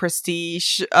like a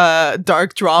prestige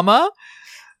dark drama.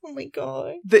 Oh my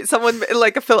god. Someone,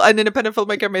 like an independent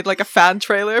filmmaker made like a fan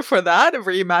trailer for that,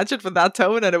 reimagined with that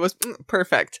tone, and it was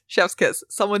perfect. Chef's kiss.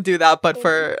 Someone do that, but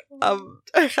for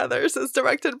Heathers is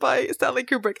directed by Stanley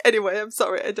Kubrick. Anyway, I'm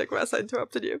sorry, I digress. I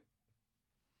interrupted you.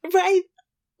 Right.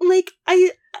 Like,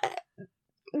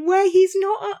 where he's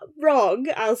not wrong,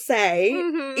 I'll say,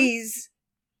 is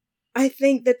I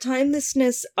think the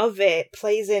timelessness of it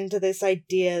plays into this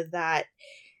idea that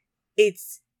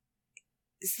it's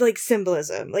like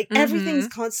symbolism. Like everything's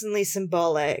constantly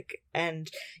symbolic, and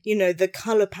you know, the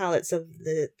color palettes of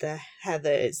the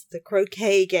Heathers, the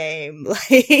croquet game,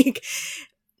 like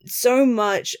so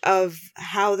much of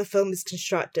how the film is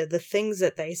constructed, the things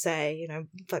that they say, you know,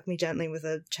 fuck me gently with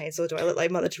a chainsaw, do I look like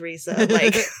Mother Teresa?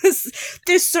 Like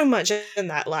there's so much in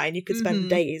that line, you could spend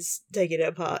days taking it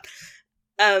apart.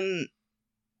 I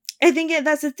think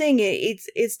that's the thing,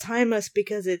 it's timeless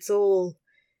because it's all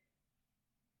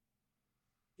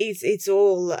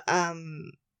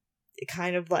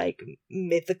kind of like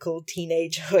mythical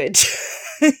teenagehood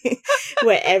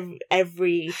where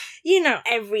every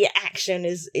action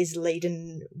is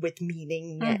laden with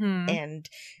meaning,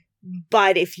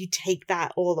 but if you take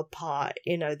that all apart,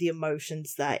 you know, the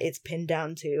emotions that it's pinned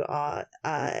down to are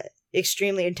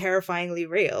extremely and terrifyingly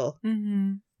real.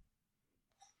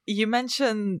 You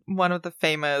mentioned one of the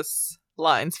famous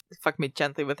lines, fuck me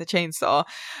gently with a chainsaw,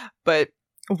 but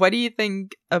what do you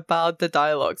think about the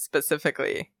dialogue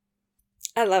specifically?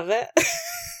 I love it.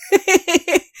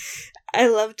 I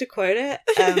love to quote it.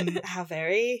 How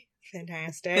very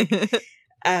fantastic. Yeah,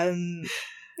 and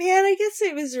I guess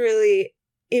it was really,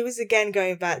 it was again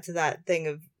going back to that thing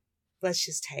of let's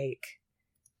just take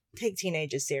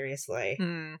teenagers seriously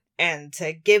and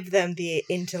to give them the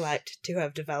intellect to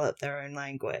have developed their own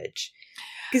language.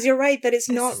 Because you're right that it's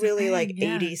not really like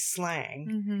 80s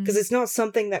slang, because it's not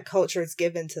something that culture has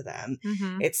given to them.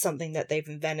 It's something that they've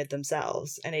invented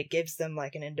themselves, and it gives them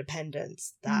like an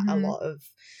independence that a lot of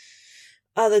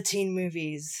other teen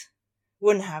movies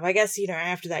wouldn't have. I guess, you know,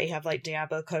 after that you have like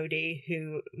Diablo Cody,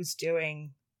 who was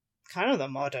doing kind of the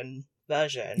modern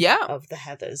version of the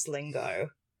Heathers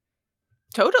lingo.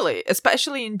 Totally,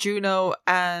 especially in Juno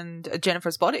and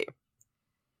Jennifer's Body.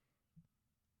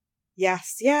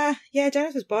 Yes, yeah,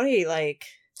 Jennifer's Body, like,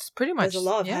 it's pretty much, there's a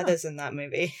lot of Heathers in that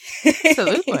movie.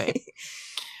 Absolutely.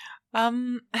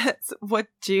 What,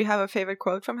 do you have a favorite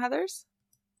quote from Heathers?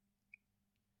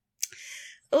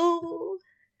 Oh,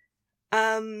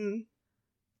 I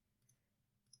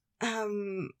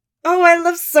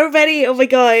love so many. Oh my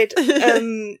god.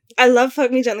 I love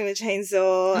Fuck Me Gently with a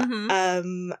Chainsaw.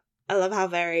 I love Halle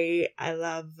Berry. I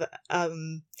love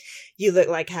You Look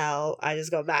Like Hell. I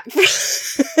just got back.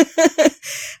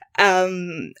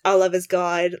 Our Love Is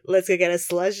God. Let's Go Get a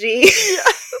Slushie.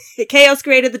 Chaos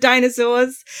Created the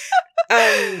Dinosaurs.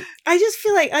 I just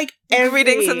feel like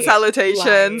Greetings and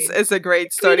Salutations is a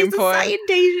great starting point.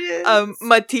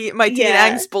 My teen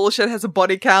angst bullshit has a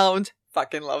body count.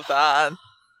 Fucking love that.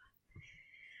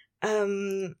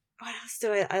 What else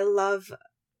do I love?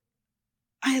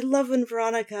 I love when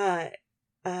Veronica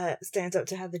stands up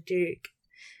to Heather Duke,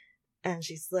 and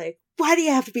she's like, "Why do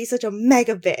you have to be such a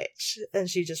mega bitch?" And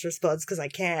she just responds, "Because I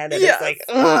can." And it's like,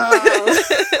 oh.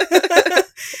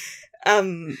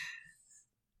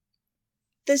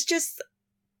 There's just,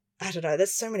 I don't know,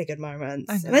 there's so many good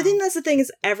moments. And I think that's the thing,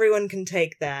 is everyone can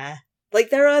take like,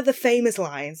 there are the famous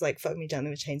lines, like, "Fuck Me Gently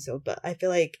with a Chainsaw," but I feel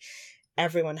like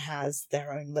everyone has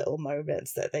their own little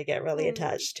moments that they get really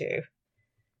attached to.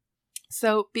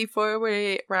 So before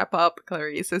we wrap up,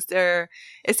 Clarice, is there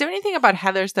anything about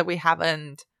Heathers that we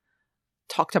haven't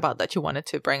talked about that you wanted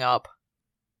to bring up?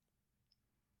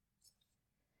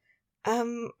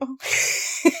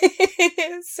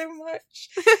 So much.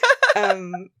 I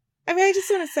mean, I just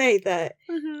want to say that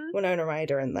Winona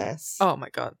Ryder in this. Oh my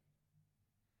god.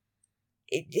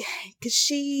 Because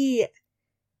she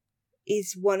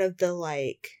is one of the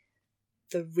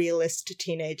realest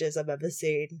teenagers I've ever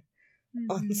seen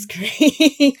on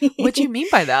screen. What do you mean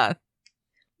by that?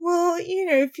 Well, you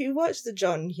know, if you watch the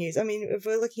John Hughes, I mean, if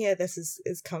we're looking at this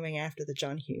as coming after the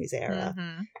John Hughes era,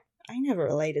 I never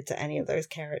related to any of those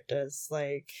characters.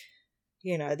 Like,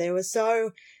 you know, they were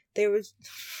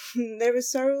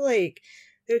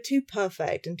too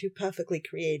perfect and too perfectly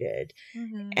created.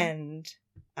 And,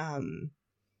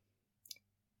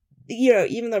 you know,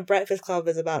 even though Breakfast Club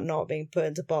is about not being put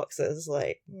into boxes,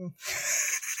 like,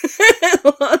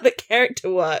 a lot of the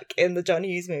character work in the John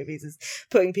Hughes movies is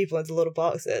putting people into little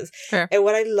boxes. Fair. And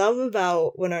what I love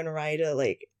about Winona Ryder,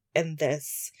 like, in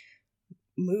this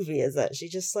movie is that she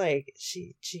just, like,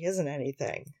 she isn't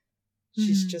anything.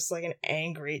 She's just, like, an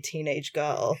angry teenage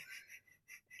girl.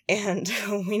 And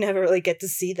we never really get to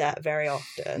see that very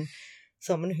often.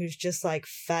 Someone who's just, like,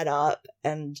 fed up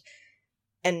and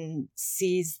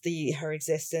sees her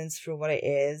existence for what it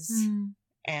is,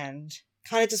 and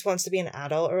kind of just wants to be an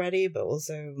adult already, but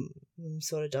also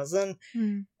sort of doesn't.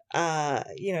 You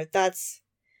know, that's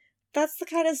the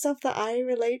kind of stuff that I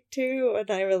relate to,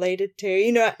 and I related to.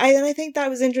 You know, I think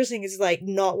that was interesting, is like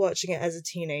not watching it as a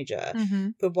teenager,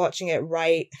 but watching it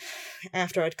right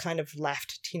after I'd kind of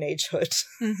left teenagehood.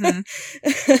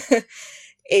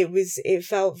 It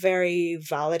felt very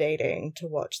validating to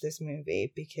watch this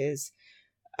movie, because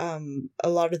a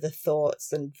lot of the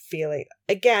thoughts and feeling,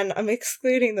 again, I'm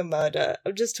excluding the murder,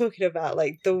 I'm just talking about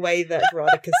like the way that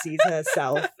Veronica sees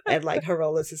herself and like her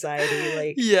role in society,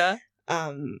 like,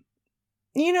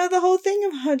 you know, the whole thing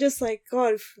of her just like,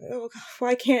 God,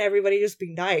 why can't everybody just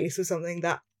be nice, or something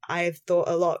that I've thought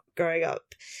a lot growing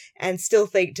up and still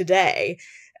think today.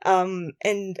 And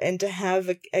to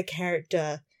have a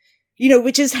character, you know,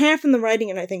 which is half in the writing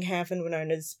and I think half in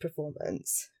Winona's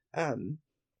performance,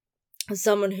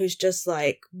 someone who's just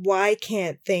like, why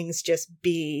can't things just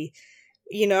be,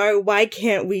 you know, why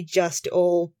can't we just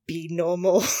all be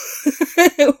normal?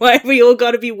 Why have we all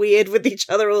got to be weird with each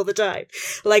other all the time?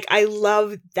 Like, I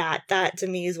love that. That to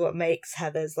me is what makes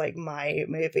Heathers like my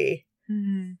movie.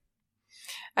 And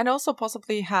also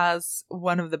possibly has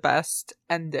one of the best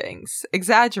endings,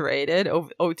 exaggerated,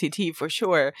 OTT for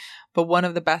sure, but one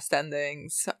of the best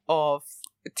endings of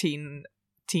teen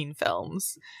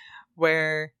films,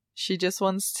 where she just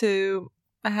wants to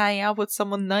hang out with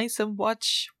someone nice and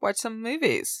watch some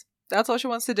movies. That's all she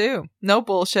wants to do. No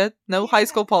bullshit. No high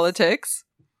school politics.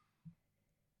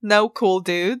 No cool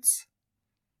dudes.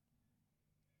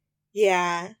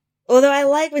 Yeah. Although I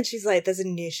like when she's like, there's a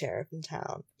new sheriff in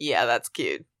town. Yeah, that's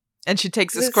cute. And she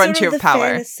takes a It's scrunchie sort of the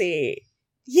power. Fantasy.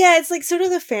 Yeah, it's like sort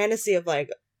of the fantasy of like,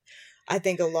 I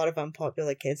think a lot of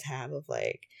unpopular kids have of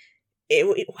like,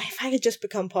 if I could just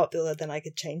become popular, then I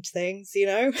could change things, you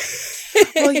know?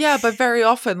 Well, yeah, but very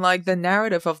often, like, the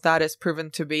narrative of that is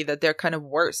proven to be that they're kind of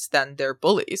worse than their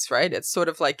bullies, right? It's sort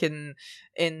of like in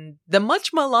the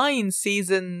much maligned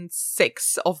season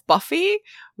 6 of Buffy,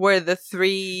 where the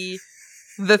three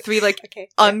like Okay,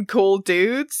 uncool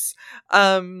dudes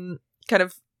kind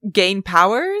of gain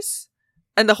powers.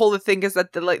 And the whole thing is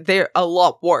that they're a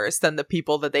lot worse than the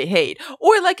people that they hate.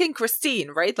 Or like in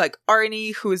Christine, right? Like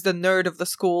Arnie, who is the nerd of the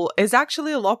school, is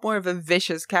actually a lot more of a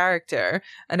vicious character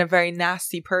and a very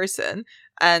nasty person.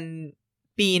 And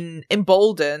being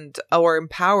emboldened or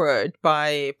empowered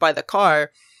by the car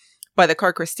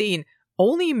Christine,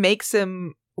 only makes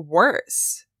him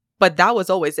worse. But that was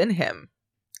always in him.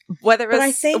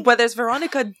 Whereas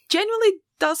Veronica genuinely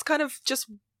does kind of just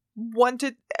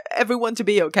wanted everyone to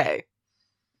be okay.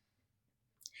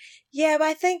 Yeah, but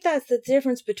I think that's the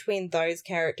difference between those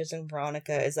characters and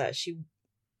Veronica is that she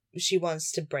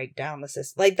wants to break down the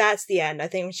system. Like, that's the end. I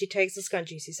think when she takes the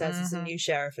scrunchie, she says there's a new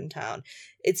sheriff in town.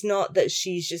 It's not that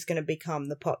she's just going to become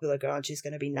the popular girl and she's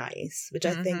going to be nice, which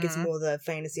I think is more the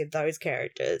fantasy of those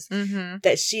characters.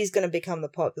 That she's going to become the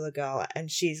popular girl and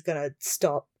she's going to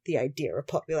stop the idea of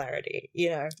popularity, you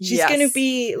know? She's going to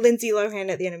be Lindsay Lohan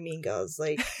at the end of Mean Girls,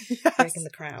 like, breaking the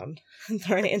crown and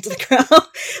throwing it into the crowd.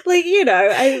 Like, you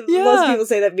know, lots of people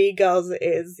say that Mean Girls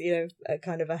is, you know, a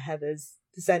kind of a Heather's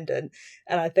descendant,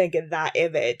 and I think in that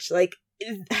image, like,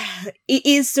 it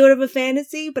is sort of a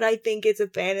fantasy, but I think it's a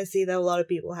fantasy that a lot of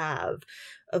people have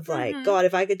of like, God,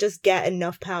 if I could just get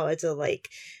enough power to like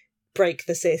break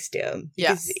the system,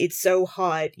 because it's so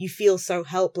hard, you feel so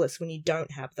helpless when you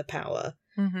don't have the power.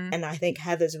 And I think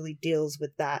Heathers really deals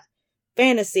with that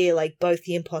fantasy, like both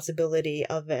the impossibility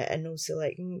of it and also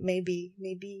like maybe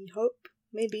hope,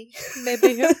 maybe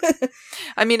hope.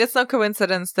 I mean, it's no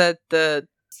coincidence that the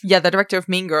director of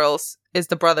Mean Girls is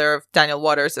the brother of Daniel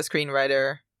Waters, the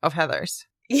screenwriter of Heathers.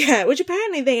 Yeah, which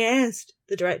apparently they asked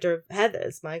the director of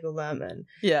Heathers, Michael Lerman.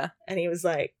 Yeah. And he was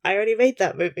like, I already made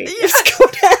that movie. Yeah. It's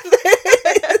called Heathers.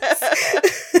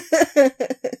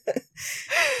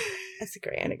 That's a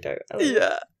great anecdote.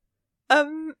 Yeah.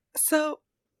 So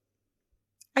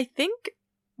I think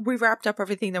we wrapped up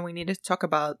everything that we needed to talk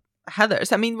about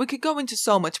Heathers. I mean, we could go into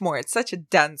so much more. It's such a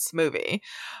dense movie.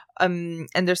 And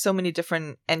there's so many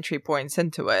different entry points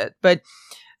into it. But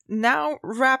now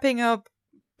wrapping up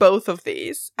both of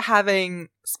these, having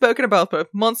spoken about both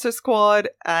Monster Squad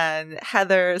and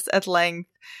Heathers at length,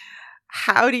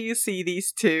 how do you see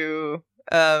these two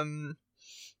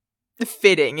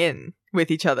fitting in with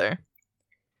each other?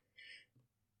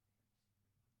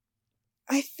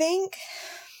 I think...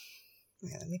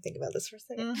 Yeah, let me think about this for a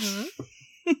second.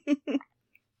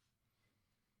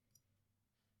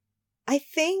 I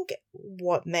think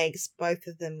what makes both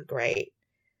of them great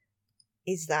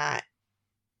is that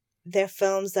they're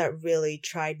films that really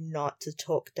tried not to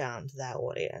talk down to their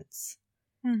audience.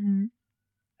 And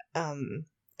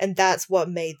that's what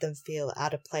made them feel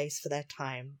out of place for their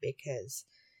time, because,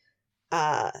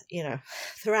 you know,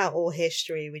 throughout all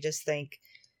history, we just think,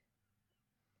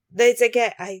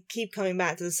 I keep coming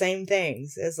back to the same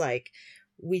things. It's like,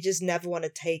 we just never want to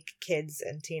take kids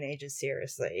and teenagers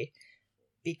seriously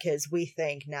because we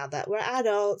think now that we're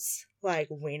adults, like,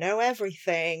 we know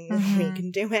everything, we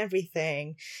can do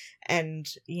everything. And,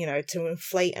 you know, to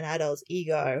inflate an adult's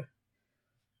ego,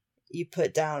 you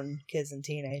put down kids and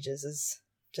teenagers as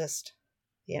just,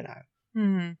 you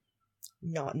know,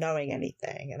 not knowing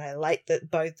anything. And I like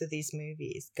that both of these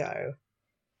movies go,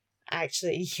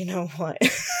 actually, you know what?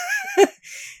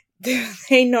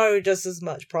 They know just as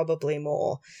much, probably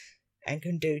more, and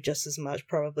can do just as much,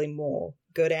 probably more,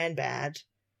 good and bad.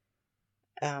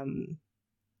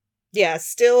 Yeah,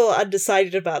 still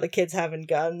undecided about the kids having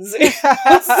guns in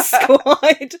the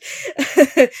squad.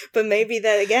 But maybe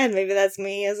that's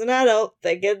me as an adult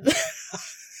thinking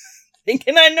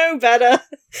I know better.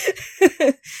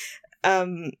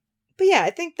 But yeah,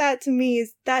 I think that to me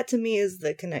is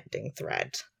the connecting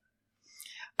thread.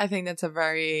 I think that's a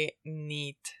very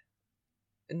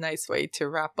nice way to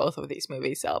wrap both of these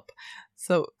movies up.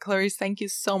 So, Clarice, thank you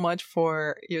so much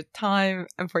for your time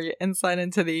and for your insight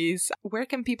into these. Where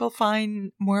can people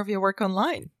find more of your work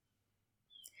online?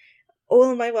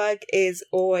 All of my work is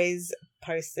always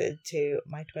posted to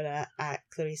my Twitter at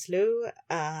Clarice Liu,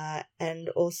 and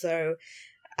also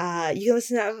You can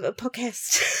listen to a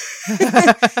podcast.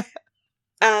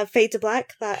 Fade to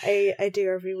Black, that I do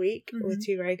every week with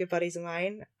two very good buddies of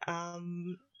mine.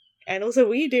 And also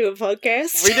we do a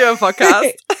podcast. We do a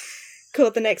podcast.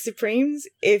 Called The Next Supremes,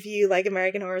 if you like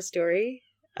American Horror Story.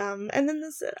 And then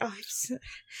there's... I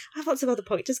have lots of other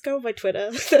podcasts. Just go on my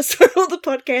Twitter. That's where all the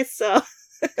podcasts are.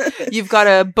 You've got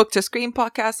a Book to Screen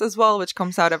podcast as well, which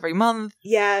comes out every month.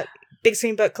 Yeah, Big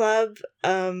Screen Book Club.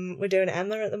 We're doing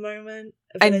Emma at the moment.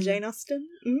 And Jane Austen.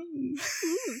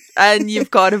 And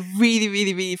you've got a really,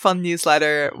 really, really fun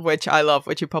newsletter, which I love,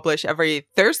 which you publish every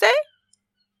Thursday?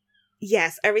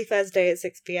 Yes, every Thursday at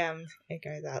 6 p.m. it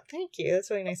goes out. Thank you. That's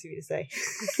really nice of you to say.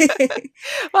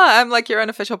 Well, I'm like your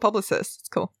unofficial publicist. It's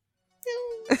cool.